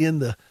be in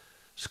the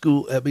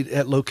school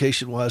at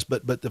location wise.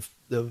 But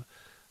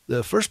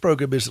the first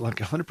program is like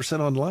 100%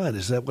 online.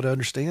 Is that what I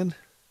understand?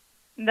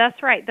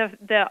 That's right.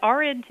 The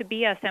RN to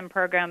BSN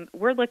program,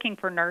 we're looking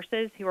for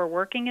nurses who are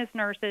working as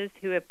nurses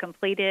who have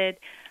completed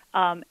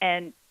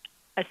an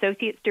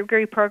associate's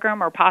degree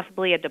program or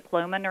possibly a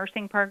diploma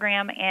nursing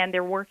program, and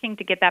they're working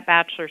to get that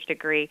bachelor's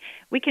degree.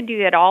 We can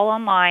do it all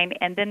online,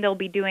 and then they'll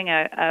be doing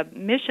a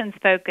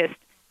missions-focused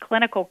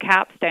clinical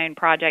capstone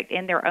project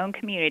in their own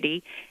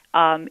community.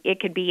 It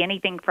could be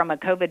anything from a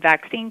COVID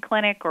vaccine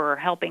clinic or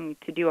helping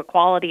to do a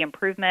quality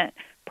improvement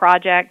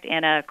project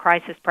in a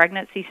crisis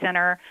pregnancy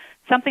center,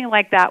 something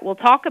like that. We'll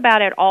talk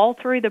about it all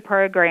through the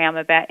program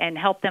and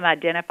help them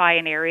identify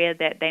an area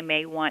that they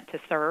may want to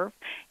serve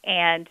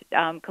and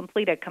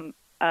complete a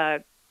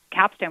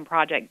capstone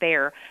project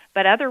there.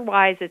 But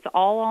otherwise, it's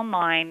all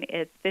online.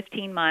 It's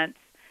 15 months,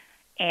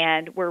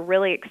 and we're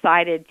really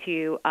excited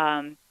to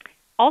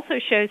also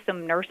show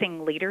some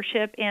nursing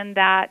leadership in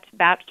that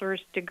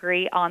bachelor's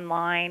degree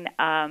online.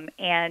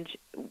 And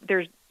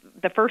there's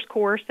the first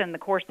course, and the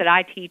course that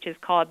I teach is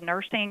called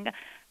Nursing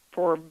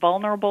for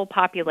vulnerable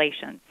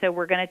populations. So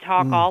we're going to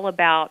talk all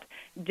about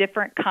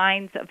different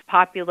kinds of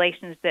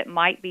populations that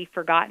might be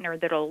forgotten or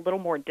that are a little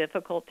more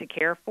difficult to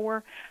care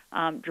for,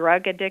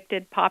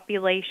 drug-addicted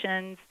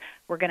populations.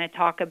 We're going to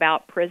talk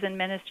about prison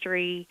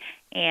ministry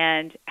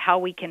and how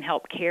we can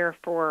help care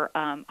for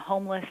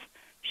homeless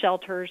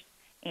shelters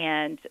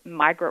and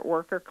migrant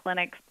worker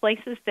clinics,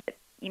 places that,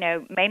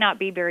 may not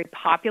be very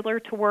popular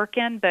to work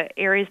in, but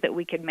areas that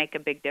we could make a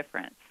big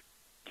difference.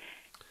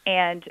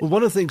 And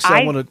one of the things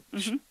I want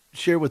to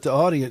share with the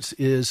audience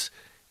is,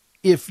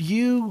 if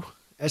you,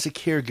 as a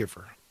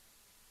caregiver,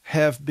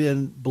 have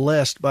been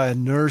blessed by a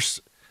nurse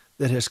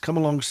that has come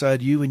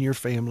alongside you and your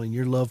family and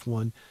your loved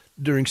one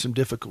during some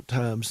difficult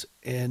times,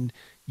 and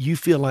you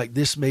feel like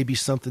this may be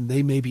something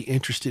they may be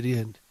interested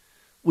in,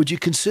 would you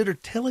consider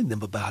telling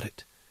them about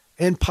it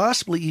and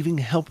possibly even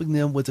helping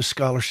them with a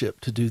scholarship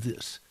to do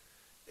this?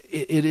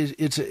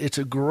 It's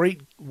a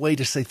great way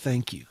to say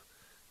thank you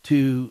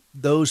to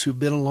those who've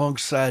been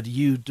alongside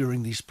you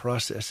during these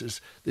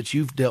processes that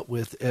you've dealt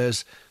with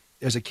as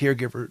a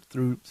caregiver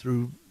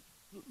through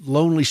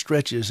lonely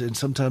stretches, and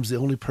sometimes the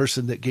only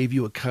person that gave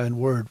you a kind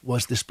word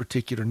was this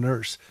particular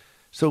nurse.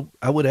 So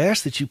I would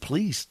ask that you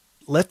please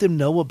let them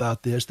know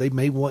about this. They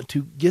may want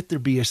to get their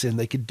BSN.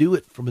 They could do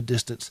it from a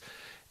distance,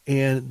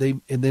 and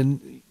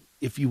then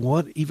if you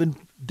want, even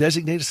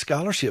designate a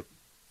scholarship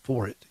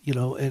for it.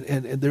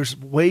 And there's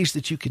ways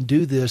that you can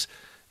do this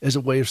as a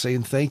way of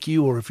saying thank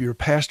you, or if you're a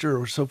pastor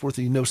or so forth,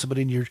 and you know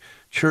somebody in your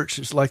church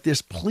is like this,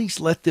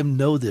 please let them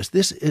know this.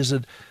 This is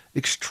an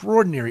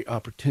extraordinary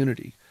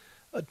opportunity.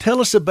 Tell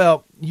us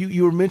about,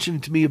 you were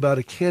mentioning to me about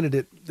a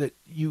candidate that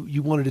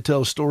you wanted to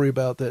tell a story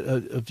about, that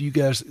of you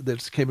guys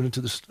that came into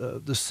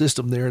the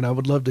system there, and I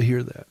would love to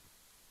hear that.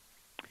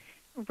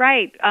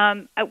 Right.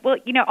 Well,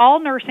 all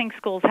nursing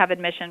schools have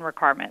admission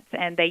requirements,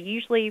 and they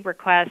usually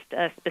request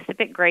a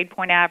specific grade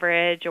point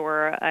average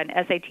or an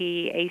SAT,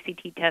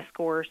 ACT test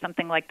score, or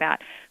something like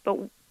that.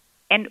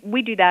 And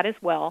we do that as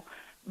well.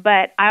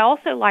 But I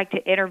also like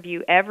to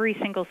interview every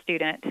single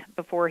student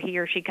before he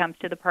or she comes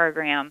to the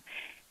program.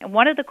 And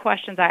one of the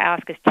questions I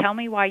ask is, tell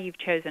me why you've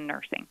chosen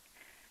nursing.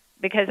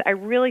 Because I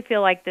really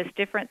feel like this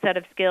different set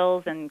of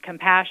skills and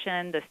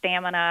compassion, the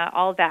stamina,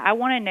 all of that, I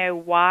want to know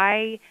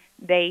why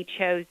they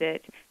chose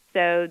it,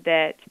 so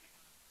that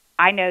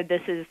I know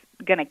this is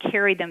going to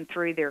carry them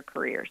through their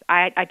careers.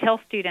 I tell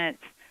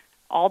students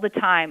all the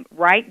time,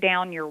 write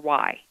down your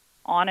why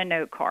on a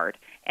note card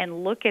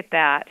and look at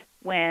that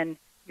when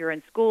you're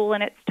in school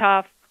and it's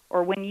tough,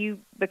 or when you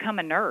become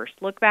a nurse.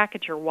 Look back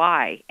at your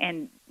why.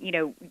 And,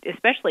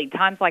 especially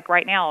times like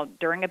right now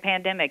during a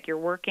pandemic, you're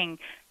working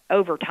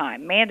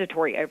overtime,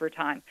 mandatory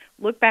overtime.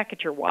 Look back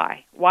at your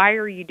why. Why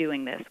are you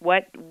doing this?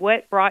 What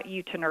brought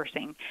you to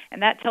nursing?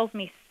 And that tells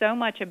me so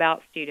much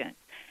about students.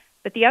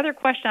 But the other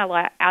question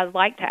I'd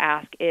like to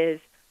ask is,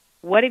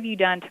 what have you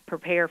done to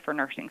prepare for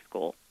nursing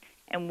school?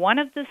 And one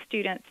of the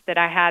students that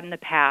I had in the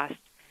past,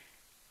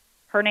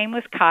 her name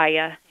was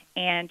Kaya,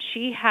 and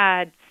she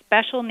had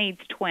special needs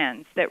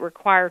twins that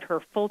required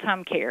her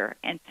full-time care.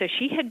 And so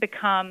she had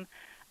become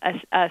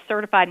a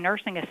certified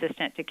nursing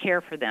assistant to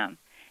care for them.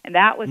 And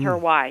that was her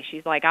why.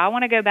 She's like, I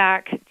want to go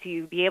back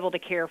to be able to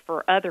care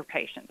for other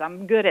patients.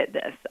 I'm good at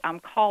this. I'm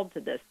called to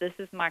this. This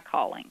is my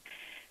calling.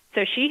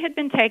 So she had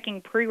been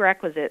taking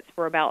prerequisites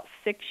for about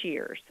 6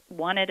 years,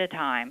 one at a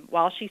time,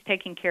 while she's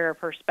taking care of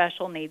her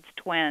special needs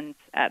twins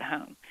at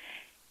home.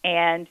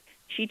 And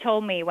she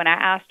told me, when I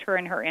asked her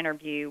in her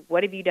interview,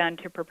 what have you done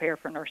to prepare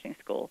for nursing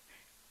school?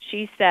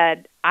 She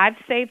said, I've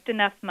saved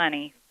enough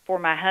money for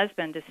my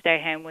husband to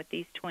stay home with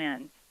these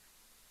twins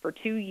for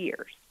 2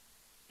 years.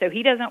 So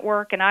he doesn't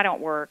work and I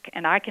don't work,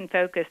 and I can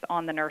focus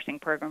on the nursing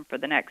program for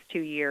the next 2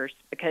 years,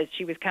 because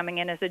she was coming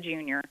in as a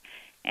junior.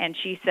 And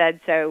she said,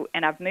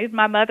 and I've moved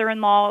my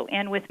mother-in-law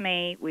in with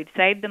me. We've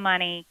saved the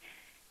money.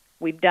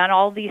 We've done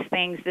all these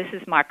things. This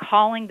is my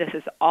calling. This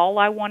is all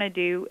I want to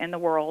do in the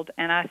world.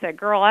 And I said,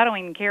 girl, I don't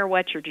even care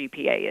what your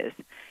GPA is.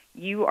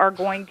 You are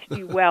going to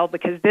do well,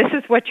 because this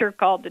is what you're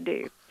called to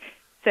do.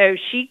 So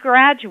she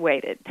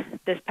graduated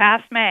this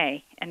past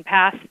May and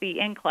passed the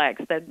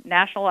NCLEX, the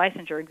National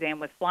Licensure Exam,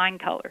 with flying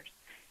colors.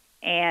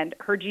 And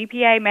her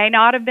GPA may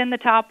not have been the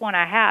top one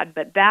I had,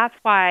 but that's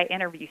why I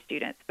interview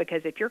students,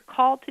 because if you're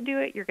called to do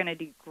it, you're going to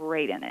do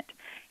great in it.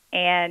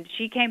 And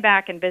she came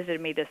back and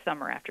visited me this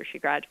summer after she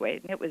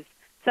graduated, and it was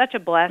such a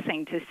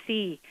blessing to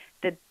see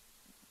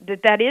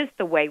that is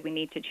the way we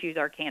need to choose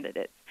our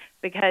candidates.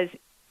 Because,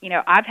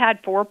 I've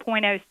had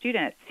 4.0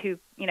 students who,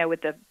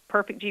 with the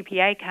perfect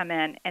GPA come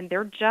in, and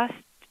they're just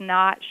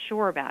not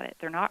sure about it.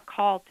 They're not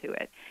called to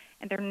it.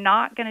 And they're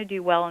not going to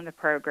do well in the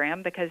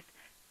program because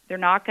they're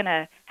not going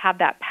to have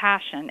that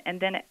passion. And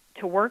then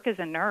to work as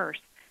a nurse,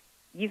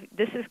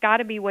 this has got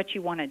to be what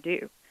you want to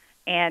do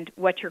and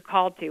what you're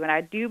called to. And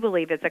I do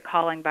believe it's a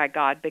calling by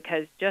God,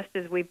 because just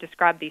as we've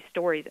described these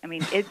stories,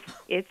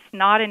 it's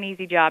not an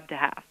easy job to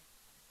have.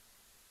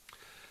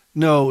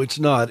 No, it's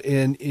not.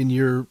 And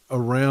you're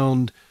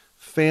around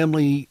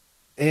family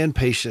and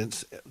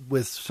patients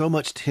with so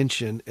much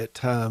tension at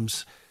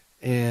times.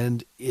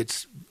 and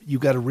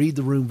you've got to read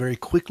the room very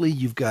quickly.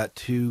 You've got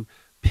to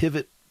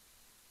pivot.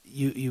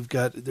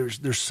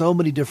 There's so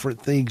many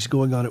different things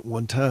going on at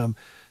one time.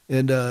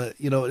 And,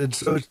 and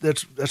so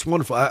that's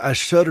wonderful. I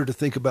shudder to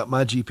think about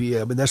my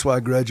GPA. I mean, that's why I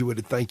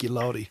graduated. Thank you,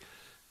 Lottie.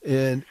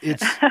 And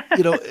it's,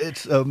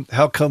 it's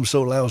how come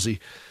so lousy.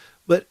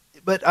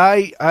 But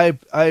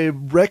I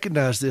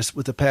recognize this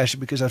with a passion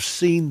because I've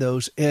seen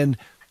those. And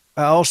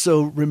I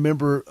also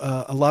remember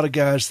a lot of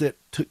guys that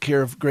took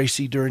care of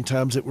Gracie during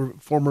times that were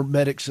former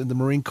medics in the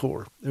Marine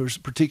Corps. There was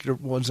particular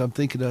ones I'm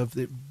thinking of,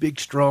 the big,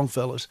 strong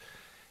fellas.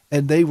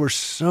 And they were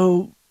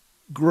so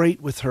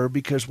great with her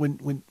because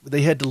when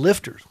they had to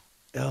lift her,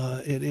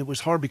 it was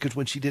hard because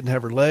when she didn't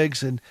have her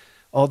legs and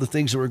all the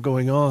things that were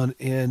going on,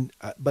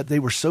 but they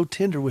were so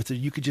tender with her,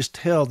 you could just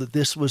tell that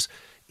this was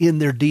in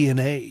their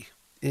DNA.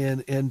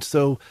 And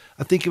so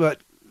I think about,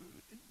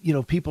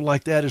 people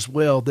like that as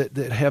well that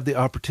have the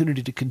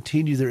opportunity to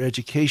continue their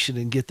education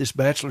and get this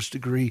bachelor's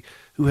degree,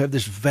 who have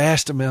this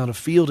vast amount of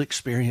field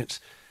experience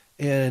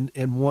and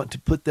want to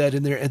put that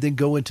in there and then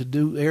go into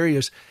new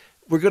areas.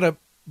 We're going to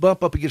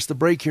bump up against the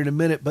break here in a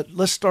minute, but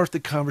let's start the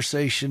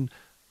conversation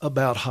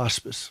about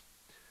hospice,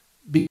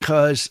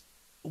 because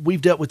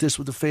we've dealt with this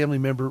with a family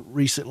member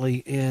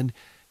recently, and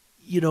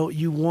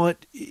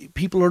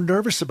people are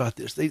nervous about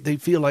this. They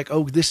feel like,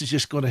 oh, this is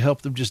just going to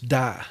help them just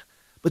die.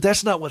 But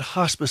that's not what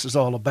hospice is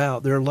all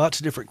about. There are lots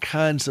of different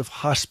kinds of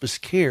hospice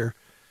care.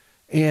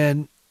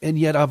 And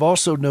yet I've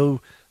also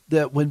know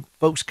that when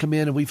folks come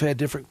in, and we've had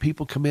different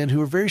people come in who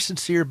are very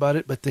sincere about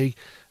it, but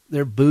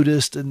they're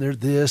Buddhist and they're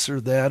this or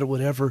that or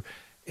whatever.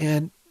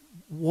 And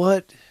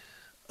what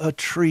a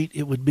treat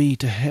it would be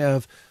to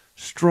have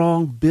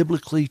strong,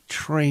 biblically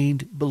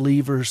trained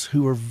believers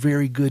who are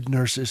very good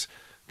nurses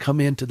come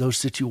into those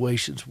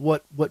situations.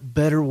 What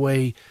better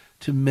way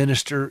to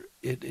minister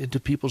into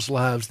people's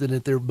lives than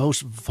at their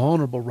most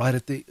vulnerable, right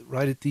at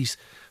these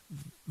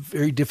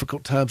very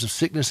difficult times of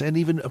sickness and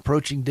even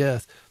approaching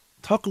death.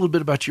 Talk a little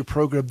bit about your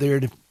program there,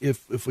 and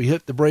if we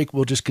hit the break,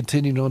 we'll just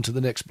continue on to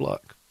the next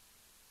block.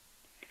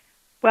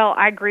 Well,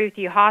 I agree with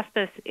you.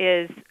 Hospice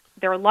is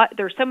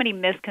there's so many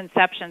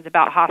misconceptions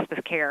about hospice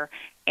care,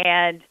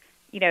 and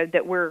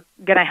that we're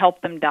going to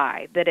help them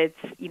die, that it's,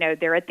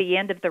 they're at the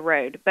end of the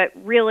road. But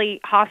really,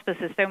 hospice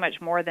is so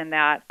much more than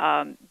that.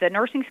 The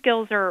nursing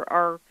skills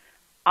are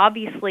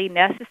obviously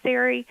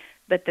necessary,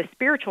 but the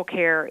spiritual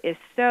care is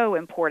so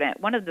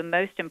important. One of the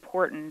most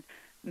important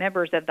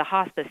members of the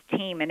hospice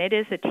team, and it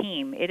is a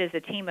team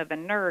of a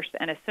nurse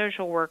and a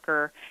social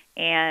worker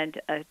and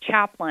a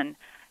chaplain.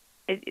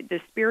 The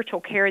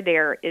spiritual care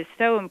there is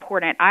so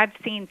important. I've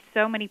seen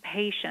so many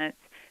patients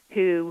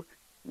who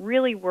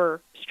really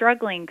were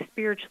struggling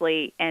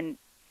spiritually and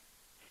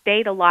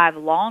stayed alive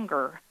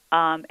longer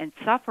and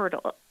suffered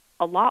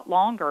a lot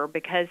longer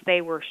because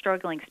they were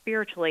struggling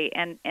spiritually.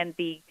 And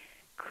the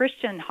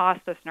Christian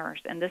hospice nurse,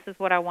 and this is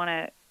what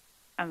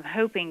I'm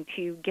hoping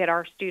to get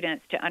our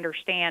students to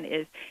understand,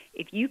 is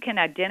if you can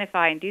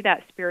identify and do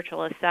that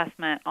spiritual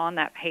assessment on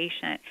that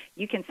patient,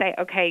 you can say,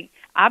 okay,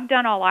 I've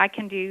done all I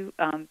can do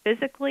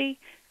physically.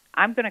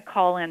 I'm going to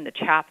call in the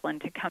chaplain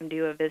to come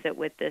do a visit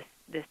with this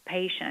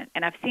patient.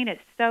 And I've seen it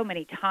so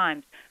many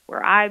times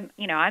where I'm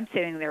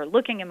sitting there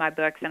looking in my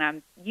books and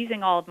I'm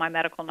using all of my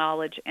medical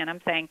knowledge and I'm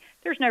saying,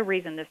 there's no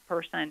reason this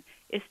person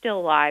is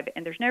still alive,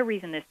 and there's no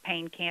reason this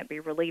pain can't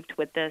be relieved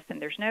with this,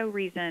 and there's no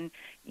reason,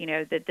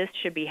 that this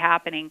should be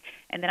happening.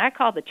 And then I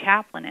call the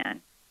chaplain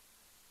in,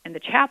 and the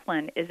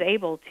chaplain is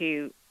able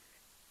to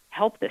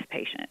help this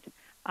patient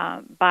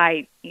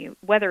by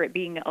whether it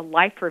being a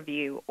life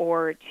review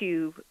or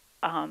to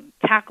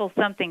tackle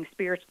something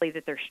spiritually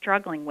that they're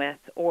struggling with,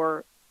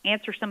 or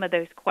answer some of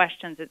those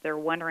questions that they're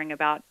wondering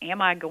about.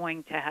 Am I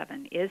going to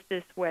heaven? Is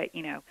this what,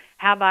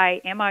 am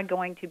I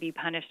going to be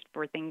punished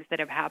for things that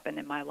have happened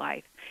in my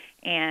life?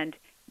 And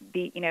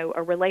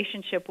a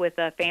relationship with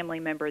a family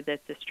member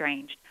that's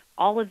estranged.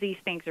 All of these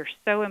things are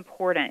so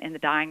important in the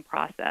dying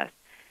process.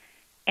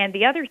 And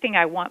the other thing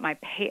I want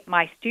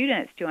my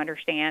students to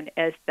understand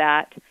is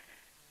that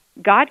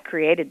God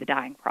created the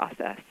dying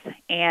process.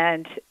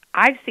 And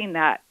I've seen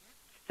that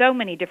so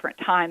many different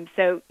times.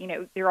 So,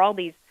 there are all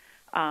these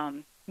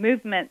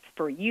movements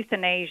for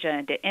euthanasia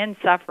and to end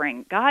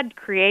suffering. God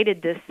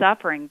created this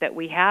suffering that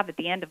we have at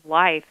the end of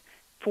life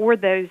for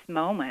those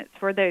moments,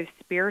 for those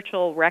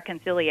spiritual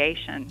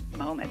reconciliation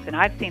moments. And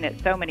I've seen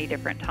it so many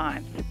different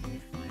times.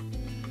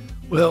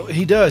 Well,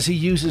 he does. He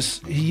uses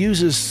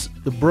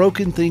the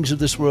broken things of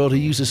this world. He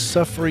uses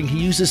suffering.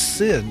 He uses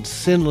sin,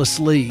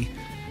 sinlessly,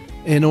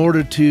 in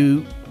order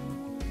to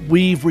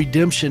weave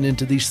redemption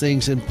into these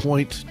things and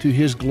point to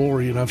his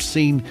glory. And I've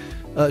seen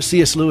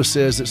C.S. Lewis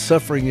says that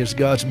suffering is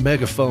God's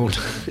megaphone,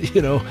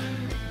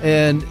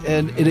 and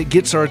it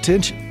gets our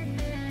attention.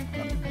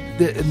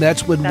 And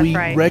that's when we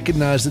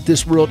recognize that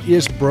this world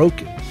is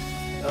broken.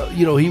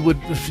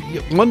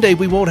 One day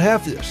we won't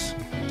have this,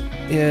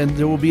 and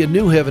there will be a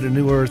new heaven and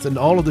new earth, and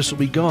all of this will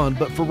be gone.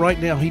 But for right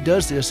now, he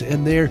does this,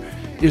 and there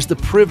is the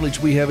privilege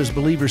we have as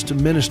believers to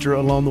minister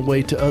along the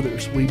way to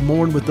others. We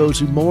mourn with those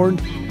who mourn,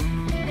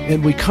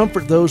 and we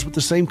comfort those with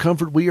the same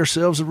comfort we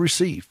ourselves have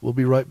received. We'll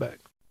be right back.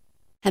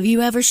 Have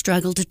you ever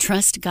struggled to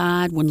trust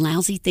God when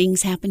lousy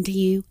things happen to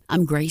you?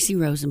 I'm Gracie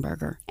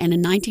Rosenberger, and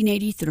in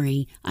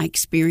 1983, I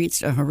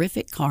experienced a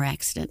horrific car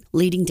accident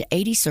leading to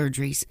 80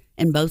 surgeries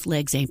and both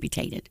legs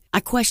amputated.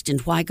 I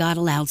questioned why God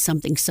allowed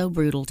something so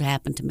brutal to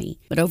happen to me,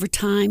 but over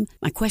time,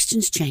 my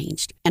questions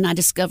changed, and I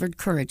discovered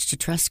courage to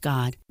trust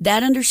God.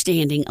 That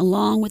understanding,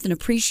 along with an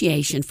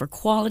appreciation for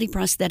quality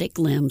prosthetic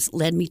limbs,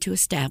 led me to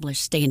establish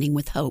Standing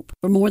with Hope.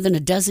 For more than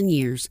a dozen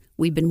years,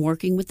 we've been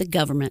working with the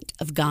government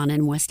of Ghana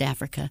and West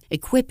Africa,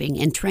 equipping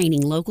and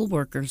training local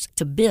workers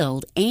to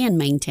build and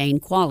maintain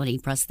quality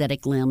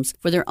prosthetic limbs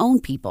for their own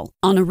people.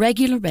 On a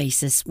regular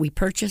basis, we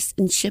purchase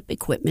and ship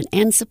equipment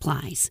and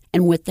supplies,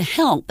 and with the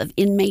help of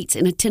inmates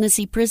in a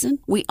Tennessee prison,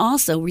 we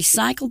also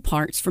recycle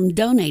parts from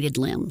donated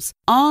limbs.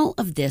 All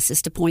of this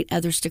is to point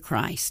others to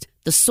Christ,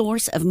 the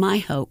source of my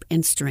hope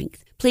and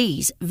strength.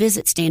 Please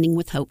visit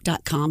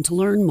standingwithhope.com to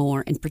learn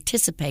more and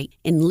participate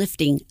in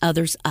lifting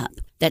others up.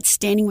 That's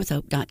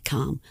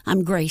standingwithhope.com.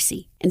 I'm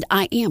Gracie, and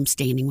I am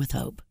Standing with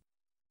Hope.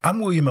 I'm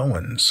William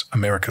Owens,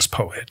 America's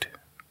poet.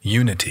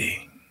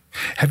 Unity.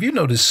 Have you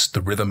noticed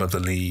the rhythm of the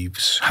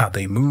leaves, how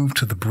they move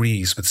to the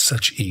breeze with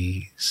such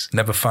ease?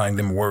 Never find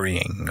them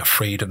worrying,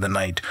 afraid of the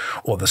night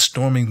or the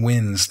storming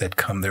winds that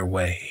come their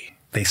way.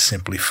 They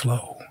simply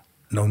flow.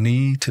 No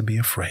need to be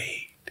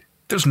afraid.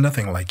 There's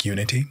nothing like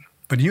unity.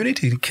 But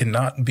unity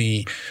cannot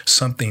be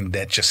something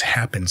that just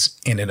happens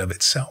in and of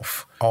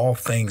itself. All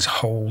things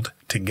hold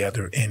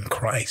together in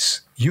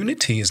Christ.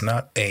 Unity is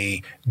not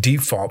a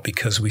default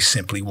because we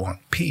simply want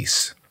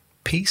peace.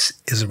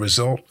 Peace is a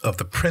result of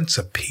the Prince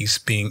of Peace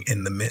being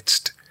in the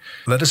midst.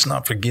 Let us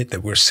not forget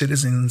that we're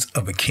citizens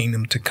of a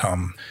kingdom to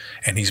come,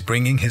 and he's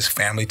bringing his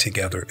family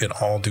together in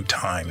all due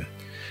time.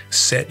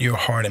 Set your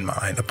heart and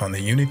mind upon the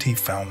unity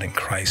found in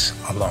Christ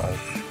alone.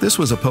 This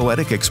was a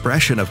poetic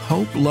expression of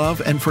hope, love,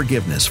 and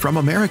forgiveness from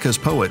America's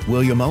poet,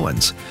 William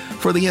Owens.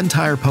 For the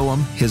entire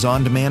poem, his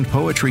on-demand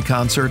poetry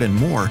concert, and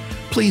more,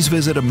 please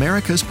visit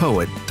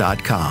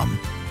americaspoet.com.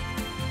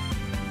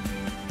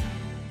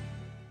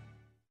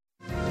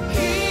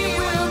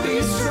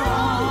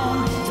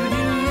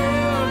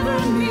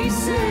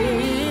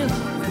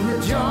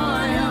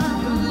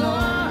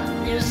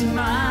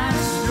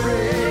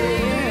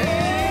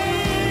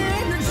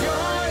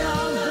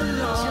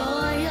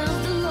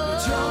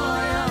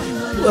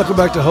 Welcome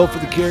back to Hope for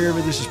the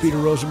Caregiver. This is Peter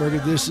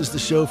Rosenberger. This is the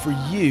show for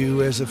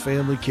you as a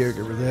family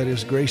caregiver. That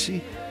is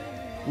Gracie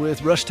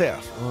with Russ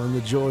Taff on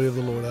The Joy of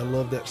the Lord. I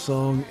love that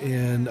song,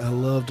 and I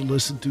love to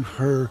listen to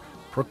her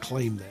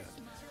proclaim that.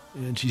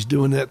 And she's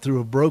doing that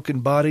through a broken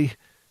body,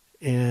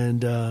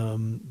 and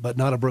but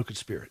not a broken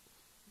spirit.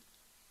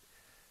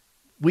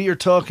 We are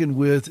talking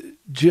with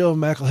Jill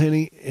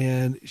McElheny,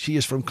 and she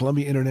is from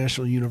Columbia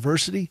International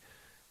University.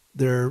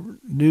 Their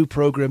new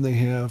program they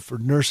have for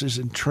nurses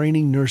and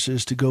training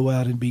nurses to go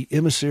out and be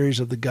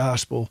emissaries of the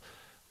gospel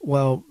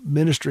while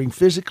ministering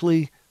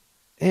physically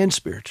and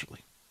spiritually.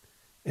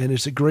 And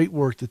it's a great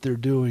work that they're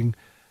doing.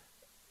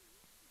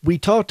 We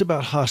talked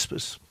about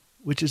hospice,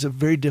 which is a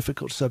very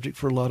difficult subject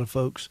for a lot of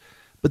folks,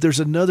 but there's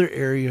another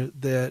area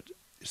that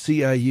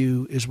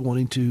CIU is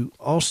wanting to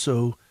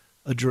also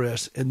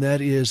address, and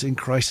that is in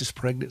crisis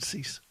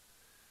pregnancies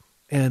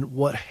and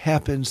what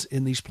happens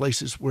in these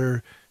places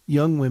where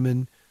young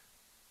women,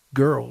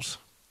 girls,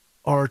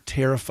 are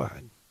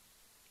terrified.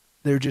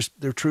 They're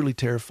truly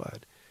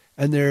terrified.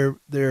 And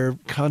they're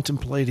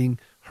contemplating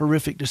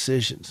horrific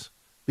decisions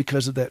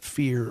because of that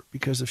fear,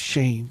 because of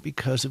shame,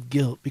 because of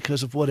guilt,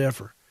 because of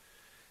whatever.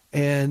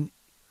 And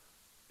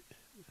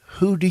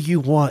who do you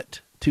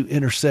want to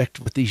intersect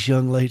with these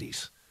young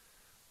ladies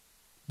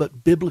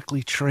but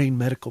biblically trained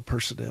medical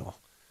personnel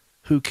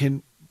who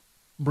can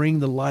bring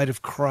the light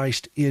of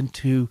Christ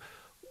into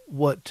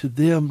what to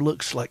them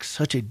looks like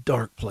such a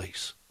dark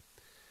place?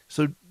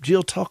 So,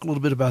 Jill, talk a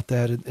little bit about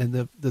that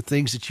and the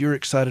things that you're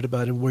excited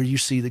about and where you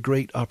see the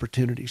great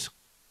opportunities.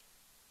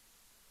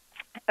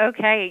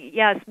 Okay,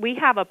 yes, we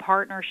have a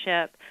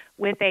partnership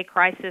with a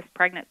crisis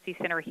pregnancy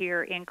center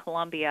here in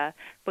Columbia,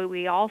 but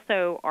we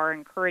also are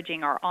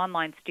encouraging our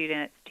online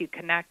students to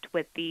connect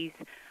with these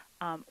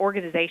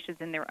organizations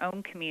in their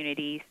own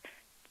communities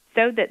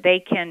so that they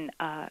can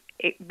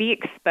be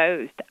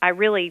exposed. I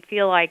really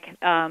feel like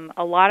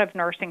a lot of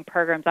nursing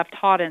programs, I've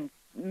taught in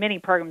many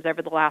programs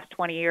over the last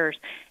 20 years,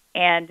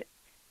 and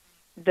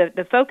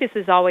the focus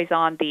is always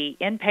on the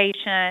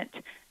inpatient,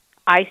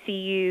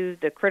 ICU,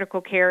 the critical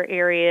care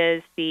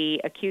areas,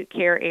 the acute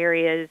care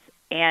areas,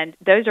 and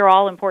those are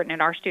all important,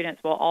 and our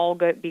students will all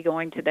be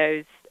going to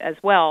those as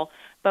well.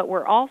 But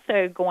we're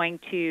also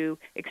going to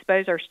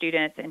expose our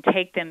students and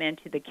take them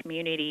into the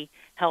community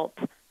health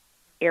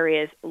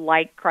areas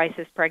like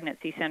crisis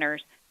pregnancy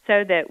centers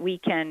so that we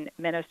can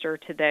minister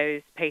to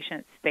those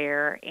patients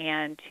there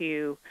and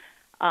to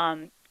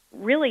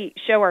really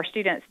show our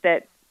students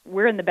that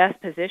we're in the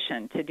best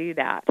position to do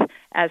that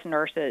as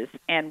nurses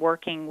and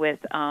working with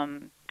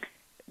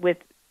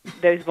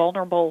those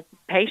vulnerable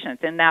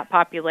patients in that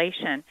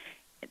population.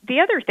 The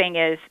other thing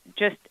is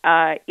just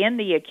in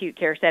the acute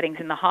care settings,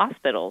 in the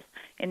hospitals,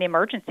 in the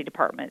emergency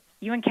departments,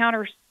 you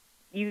encounter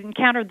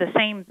the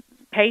same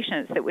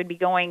patients that would be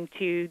going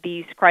to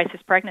these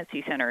crisis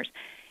pregnancy centers.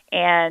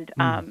 And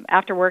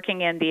after working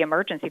in the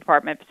emergency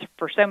department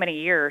for so many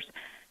years,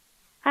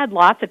 I had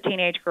lots of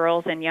teenage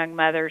girls and young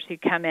mothers who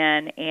come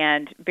in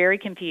and very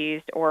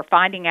confused or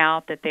finding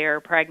out that they're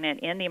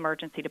pregnant in the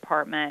emergency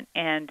department,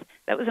 and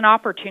that was an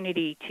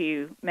opportunity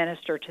to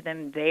minister to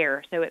them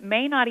there. So it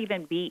may not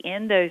even be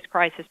in those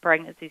crisis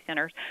pregnancy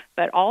centers,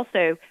 but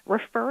also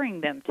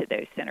referring them to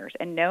those centers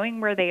and knowing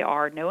where they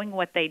are, knowing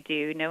what they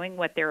do, knowing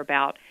what they're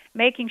about,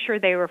 making sure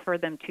they refer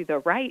them to the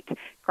right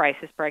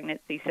crisis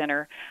pregnancy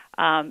center,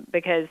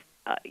 because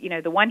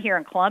the one here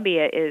in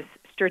Columbia is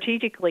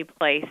strategically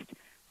placed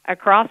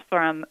across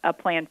from a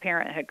Planned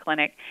Parenthood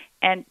clinic,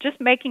 and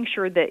just making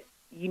sure that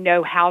you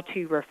know how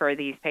to refer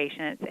these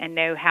patients and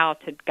know how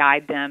to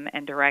guide them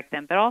and direct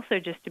them, but also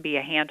just to be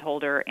a hand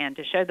holder and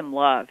to show them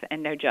love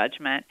and no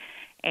judgment,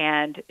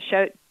 and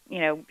show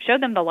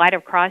them the light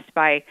of Christ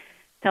by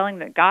telling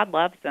them that God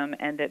loves them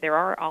and that there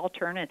are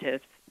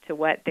alternatives to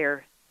what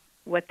they're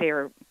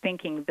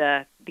thinking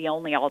the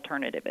only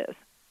alternative is.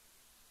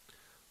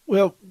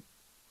 Well,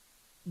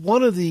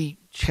 one of the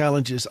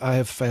challenges I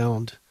have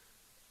found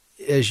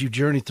as you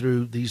journey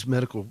through these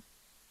medical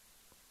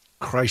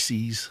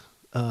crises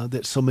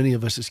that so many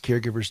of us as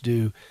caregivers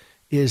do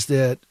is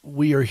that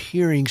we are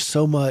hearing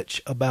so much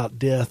about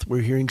death.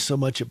 We're hearing so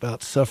much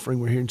about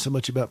suffering. We're hearing so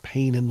much about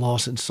pain and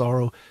loss and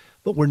sorrow,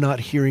 but we're not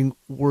hearing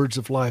words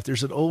of life.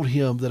 There's an old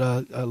hymn that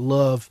I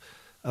love.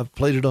 I've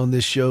played it on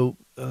this show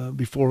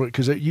before,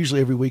 because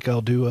usually every week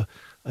I'll do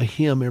a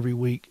hymn every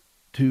week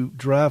to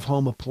drive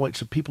home a point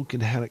so people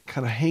can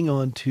kind of hang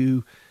on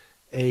to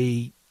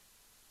a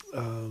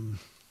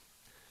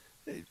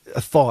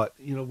thought.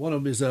 One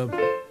of them is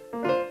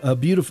a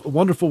beautiful,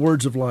 wonderful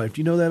words of life.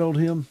 Do you know that old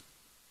hymn?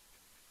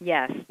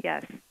 Yes.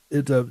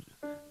 It's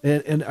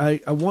and I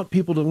want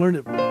people to learn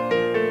it.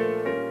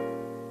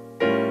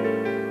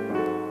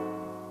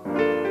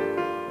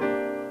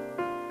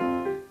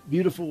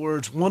 Beautiful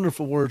words,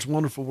 wonderful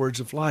words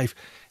of life.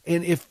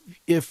 And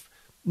if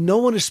no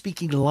one is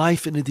speaking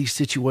life into these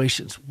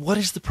situations, what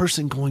is the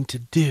person going to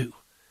do?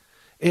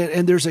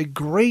 And there's a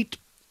great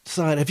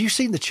sign. Have you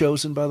seen The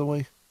Chosen, by the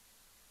way?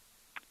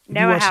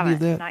 No, I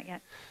haven't. Not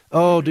yet.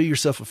 Oh, do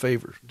yourself a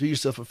favor.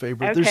 Okay.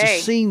 There's a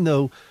scene,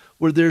 though,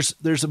 where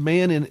there's a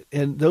man,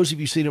 and those of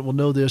you who've seen it will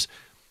know this,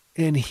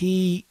 and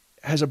he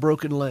has a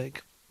broken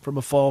leg from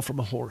a fall from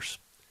a horse.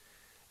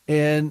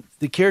 And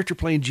the character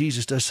playing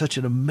Jesus does such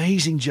an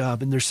amazing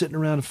job, and they're sitting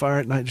around a fire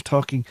at night and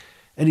talking,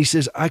 and he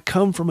says, I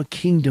come from a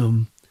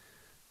kingdom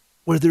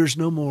where there's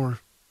no more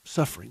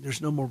suffering,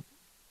 there's no more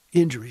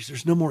injuries,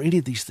 there's no more any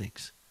of these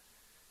things.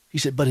 He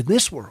said, but in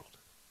this world,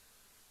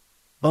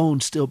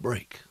 bones still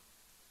break.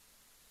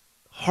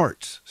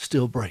 Hearts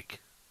still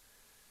break.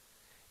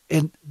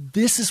 And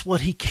this is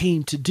what he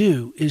came to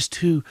do, is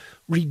to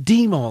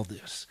redeem all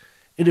this.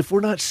 And if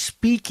we're not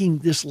speaking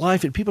this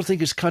life, and people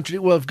think it's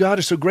contradictory, well, if God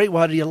is so great,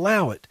 why did he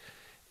allow it?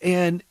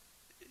 And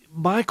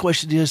my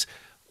question is,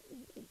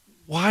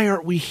 why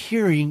aren't we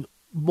hearing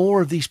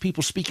more of these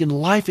people speaking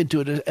life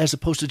into it, as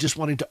opposed to just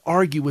wanting to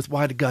argue with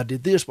why God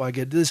did this, why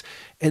God did this?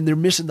 And they're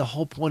missing the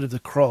whole point of the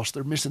cross.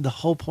 They're missing the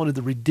whole point of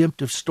the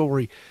redemptive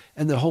story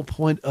and the whole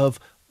point of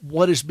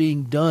what is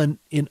being done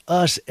in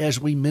us as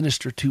we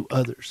minister to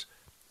others.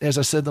 As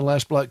I said in the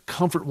last block,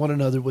 comfort one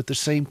another with the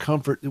same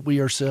comfort that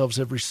we ourselves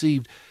have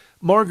received.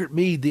 Margaret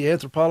Mead, the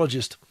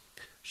anthropologist,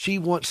 she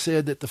once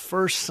said that the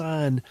first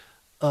sign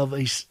of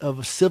a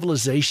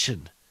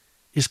civilization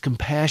is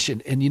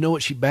compassion. And you know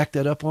what she backed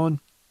that up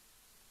on?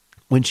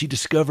 When she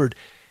discovered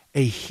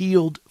a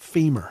healed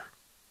femur,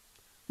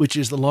 which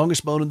is the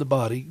longest bone in the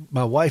body.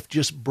 My wife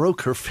just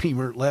broke her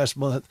femur last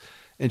month,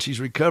 and she's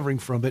recovering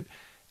from it.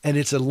 And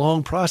it's a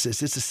long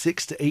process. It's a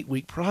 6 to 8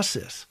 week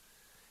process.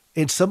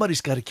 And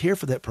somebody's got to care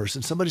for that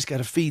person. Somebody's got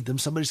to feed them.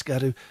 Somebody's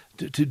got to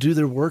do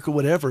their work or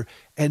whatever.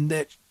 And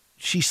that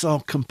she saw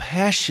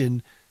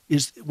compassion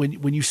is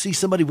when you see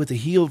somebody with a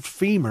healed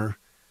femur,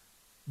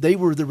 they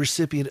were the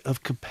recipient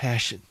of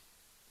compassion.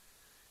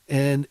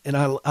 And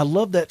I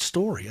love that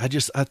story. I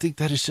think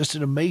that is just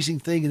an amazing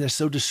thing, and that's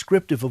so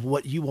descriptive of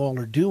what you all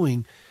are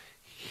doing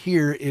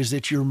here, is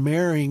that you're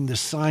marrying the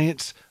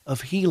science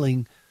of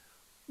healing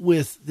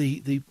with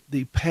the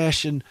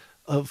passion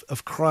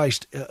of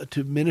Christ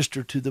to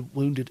minister to the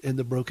wounded and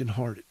the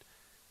brokenhearted.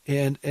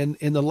 And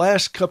in the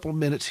last couple of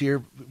minutes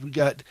here, we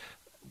got,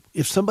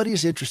 if somebody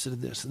is interested in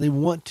this and they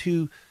want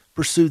to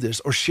pursue this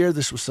or share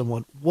this with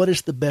someone, what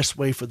is the best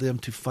way for them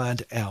to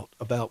find out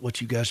about what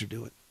you guys are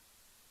doing?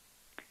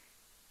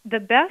 The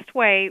best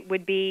way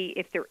would be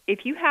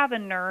if you have a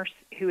nurse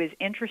who is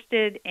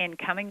interested in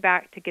coming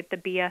back to get the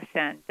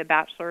BSN, the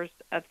Bachelor's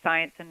of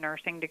Science in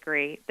Nursing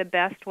degree, the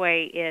best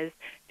way is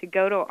to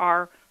go to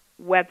our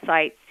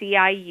website,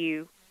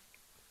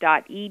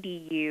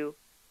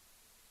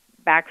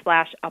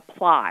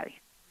 ciu.edu/apply.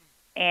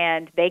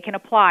 and they can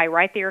apply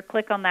right there.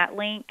 Click on that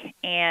link,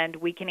 and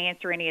we can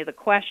answer any of the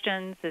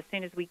questions as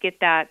soon as we get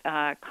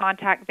that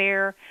contact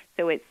there.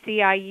 So it's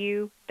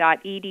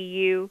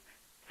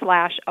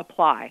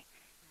ciu.edu/apply.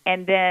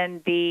 And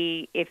then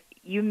if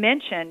you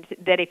mentioned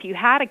that if you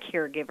had a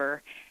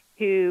caregiver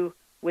who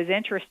was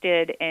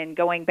interested in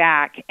going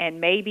back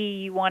and maybe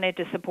you wanted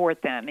to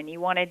support them and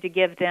you wanted to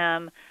give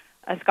them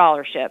a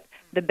scholarship,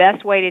 the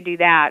best way to do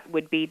that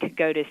would be to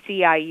go to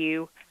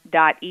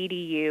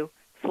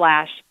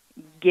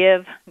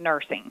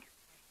ciu.edu/give-nursing.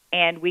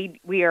 And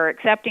we are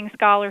accepting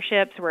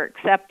scholarships. We're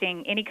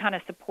accepting any kind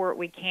of support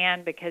we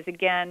can because,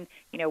 again,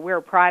 we're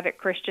a private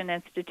Christian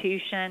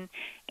institution,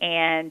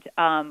 and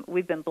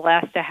we've been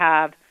blessed to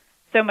have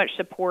so much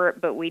support,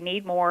 but we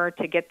need more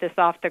to get this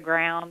off the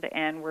ground,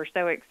 and we're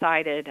so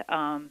excited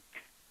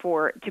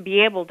to be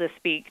able to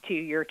speak to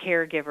your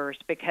caregivers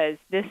because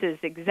this is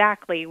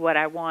exactly what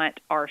I want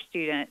our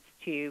students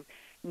to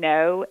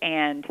know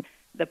and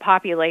the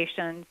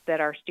populations that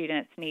our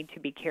students need to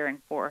be caring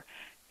for.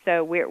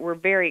 So we're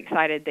very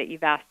excited that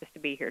you've asked us to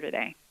be here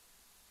today.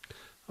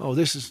 Oh,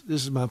 this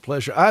is my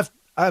pleasure.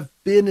 I've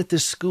been at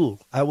this school.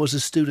 I was a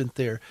student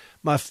there.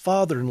 My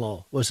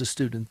father-in-law was a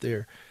student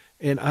there.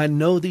 And I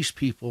know these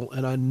people,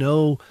 and I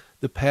know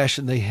the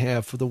passion they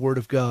have for the Word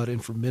of God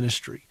and for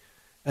ministry.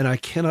 And I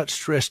cannot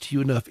stress to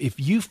you enough, if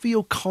you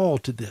feel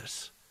called to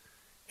this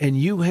and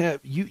you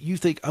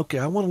think, okay,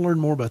 I want to learn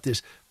more about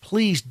this,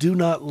 please do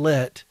not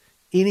let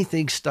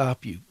anything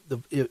stop you.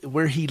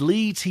 Where He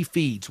leads, He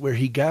feeds. Where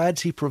He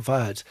guides, He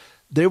provides.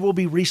 There will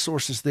be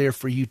resources there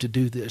for you to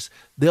do this.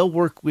 They'll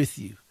work with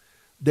you.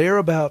 They're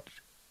about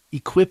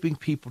equipping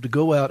people to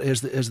go out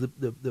as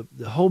the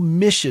whole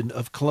mission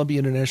of Columbia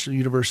International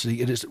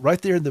University. It is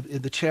right there in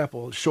the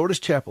chapel,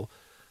 shortest chapel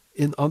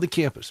on the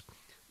campus.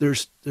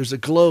 There's a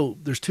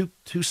globe. There's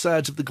two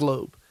sides of the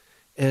globe,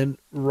 and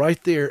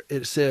right there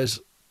it says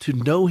to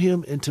know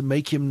Him and to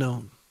make Him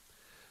known.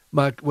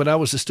 When I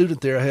was a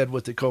student there, I had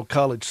what they call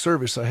college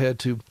service. I had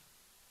to,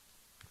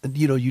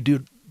 you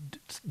do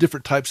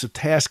different types of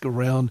tasks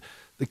around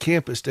the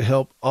campus to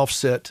help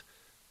offset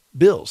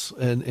bills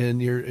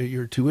and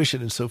your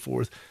tuition and so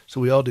forth.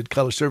 So we all did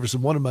college service,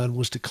 and one of mine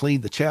was to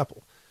clean the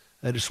chapel.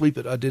 I had to sweep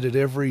it. I did it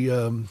every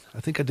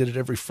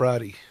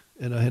Friday,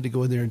 and I had to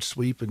go in there and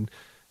sweep and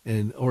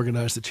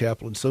organize the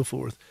chapel and so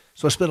forth.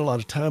 So I spent a lot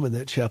of time in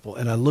that chapel,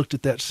 and I looked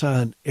at that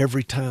sign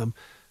every time,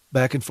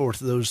 back and forth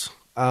to those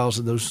aisles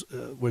and those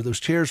where those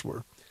chairs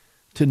were,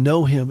 to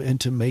know Him and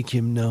to make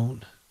Him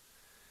known.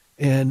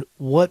 And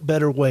what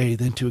better way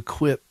than to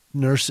equip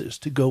nurses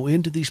to go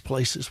into these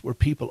places where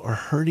people are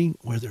hurting,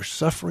 where they're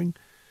suffering,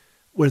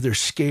 where they're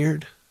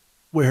scared,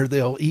 where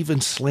they'll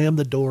even slam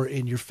the door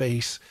in your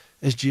face,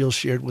 as Jill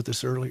shared with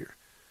us earlier.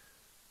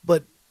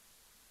 But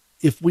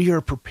if we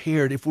are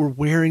prepared, if we're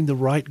wearing the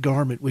right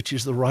garment, which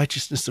is the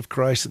righteousness of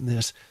Christ in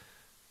this,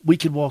 we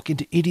can walk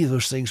into any of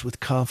those things with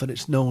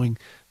confidence, knowing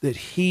that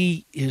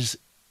He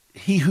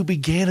who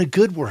began a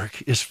good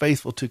work is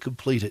faithful to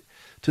complete it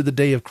to the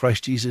day of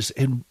Christ Jesus.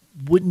 And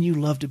wouldn't you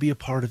love to be a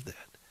part of that?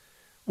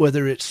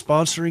 Whether it's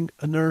sponsoring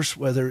a nurse,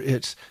 whether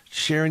it's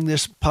sharing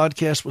this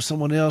podcast with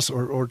someone else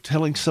or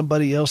telling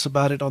somebody else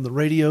about it on the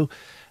radio,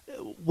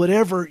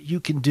 whatever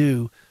you can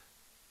do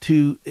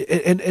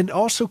and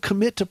also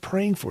commit to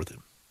praying for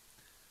them.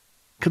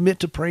 Commit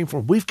to praying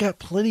for them. We've got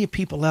plenty of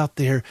people out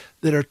there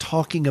that are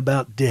talking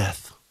about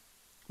death.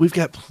 We've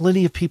got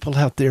plenty of people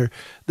out there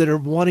that are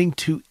wanting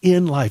to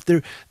end life.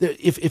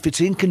 If it's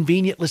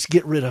inconvenient, let's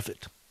get rid of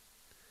it.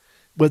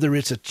 Whether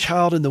it's a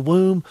child in the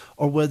womb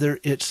or whether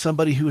it's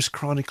somebody who is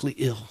chronically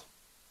ill.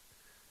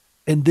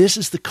 And this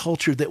is the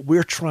culture that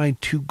we're trying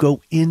to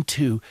go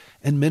into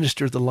and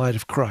minister the light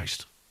of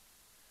Christ.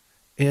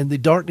 And the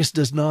darkness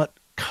does not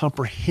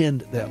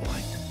comprehend that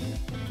light.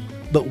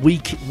 But we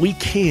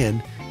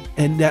can,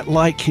 and that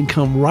light can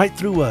come right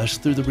through us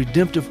through the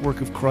redemptive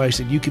work of Christ,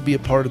 and you can be a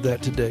part of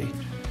that today.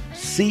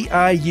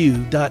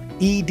 ciu.edu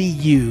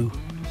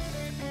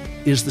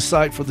is the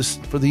site for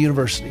the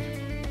university.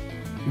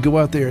 You go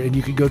out there and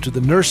you can go to the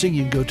nursing,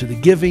 you can go to the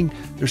giving.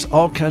 There's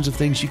all kinds of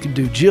things you can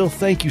do. Jill,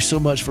 thank you so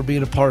much for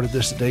being a part of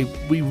this today.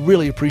 We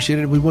really appreciate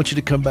it, and we want you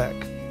to come back.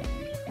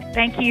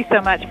 Thank you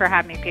so much for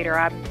having me, Peter.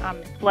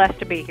 I'm blessed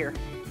to be here.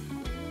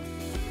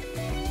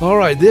 All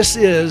right, this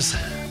is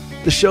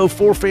the show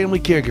for family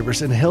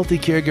caregivers, and healthy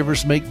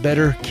caregivers make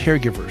better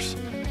caregivers.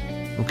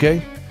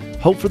 Okay?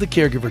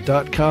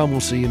 HopeForTheCaregiver.com.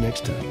 We'll see you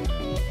next time.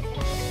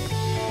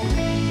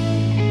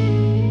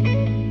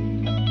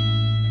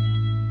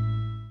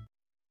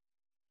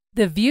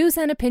 The views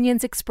and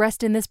opinions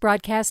expressed in this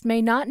broadcast may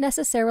not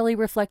necessarily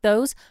reflect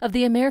those of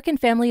the American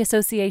Family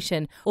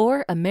Association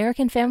or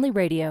American Family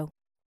Radio.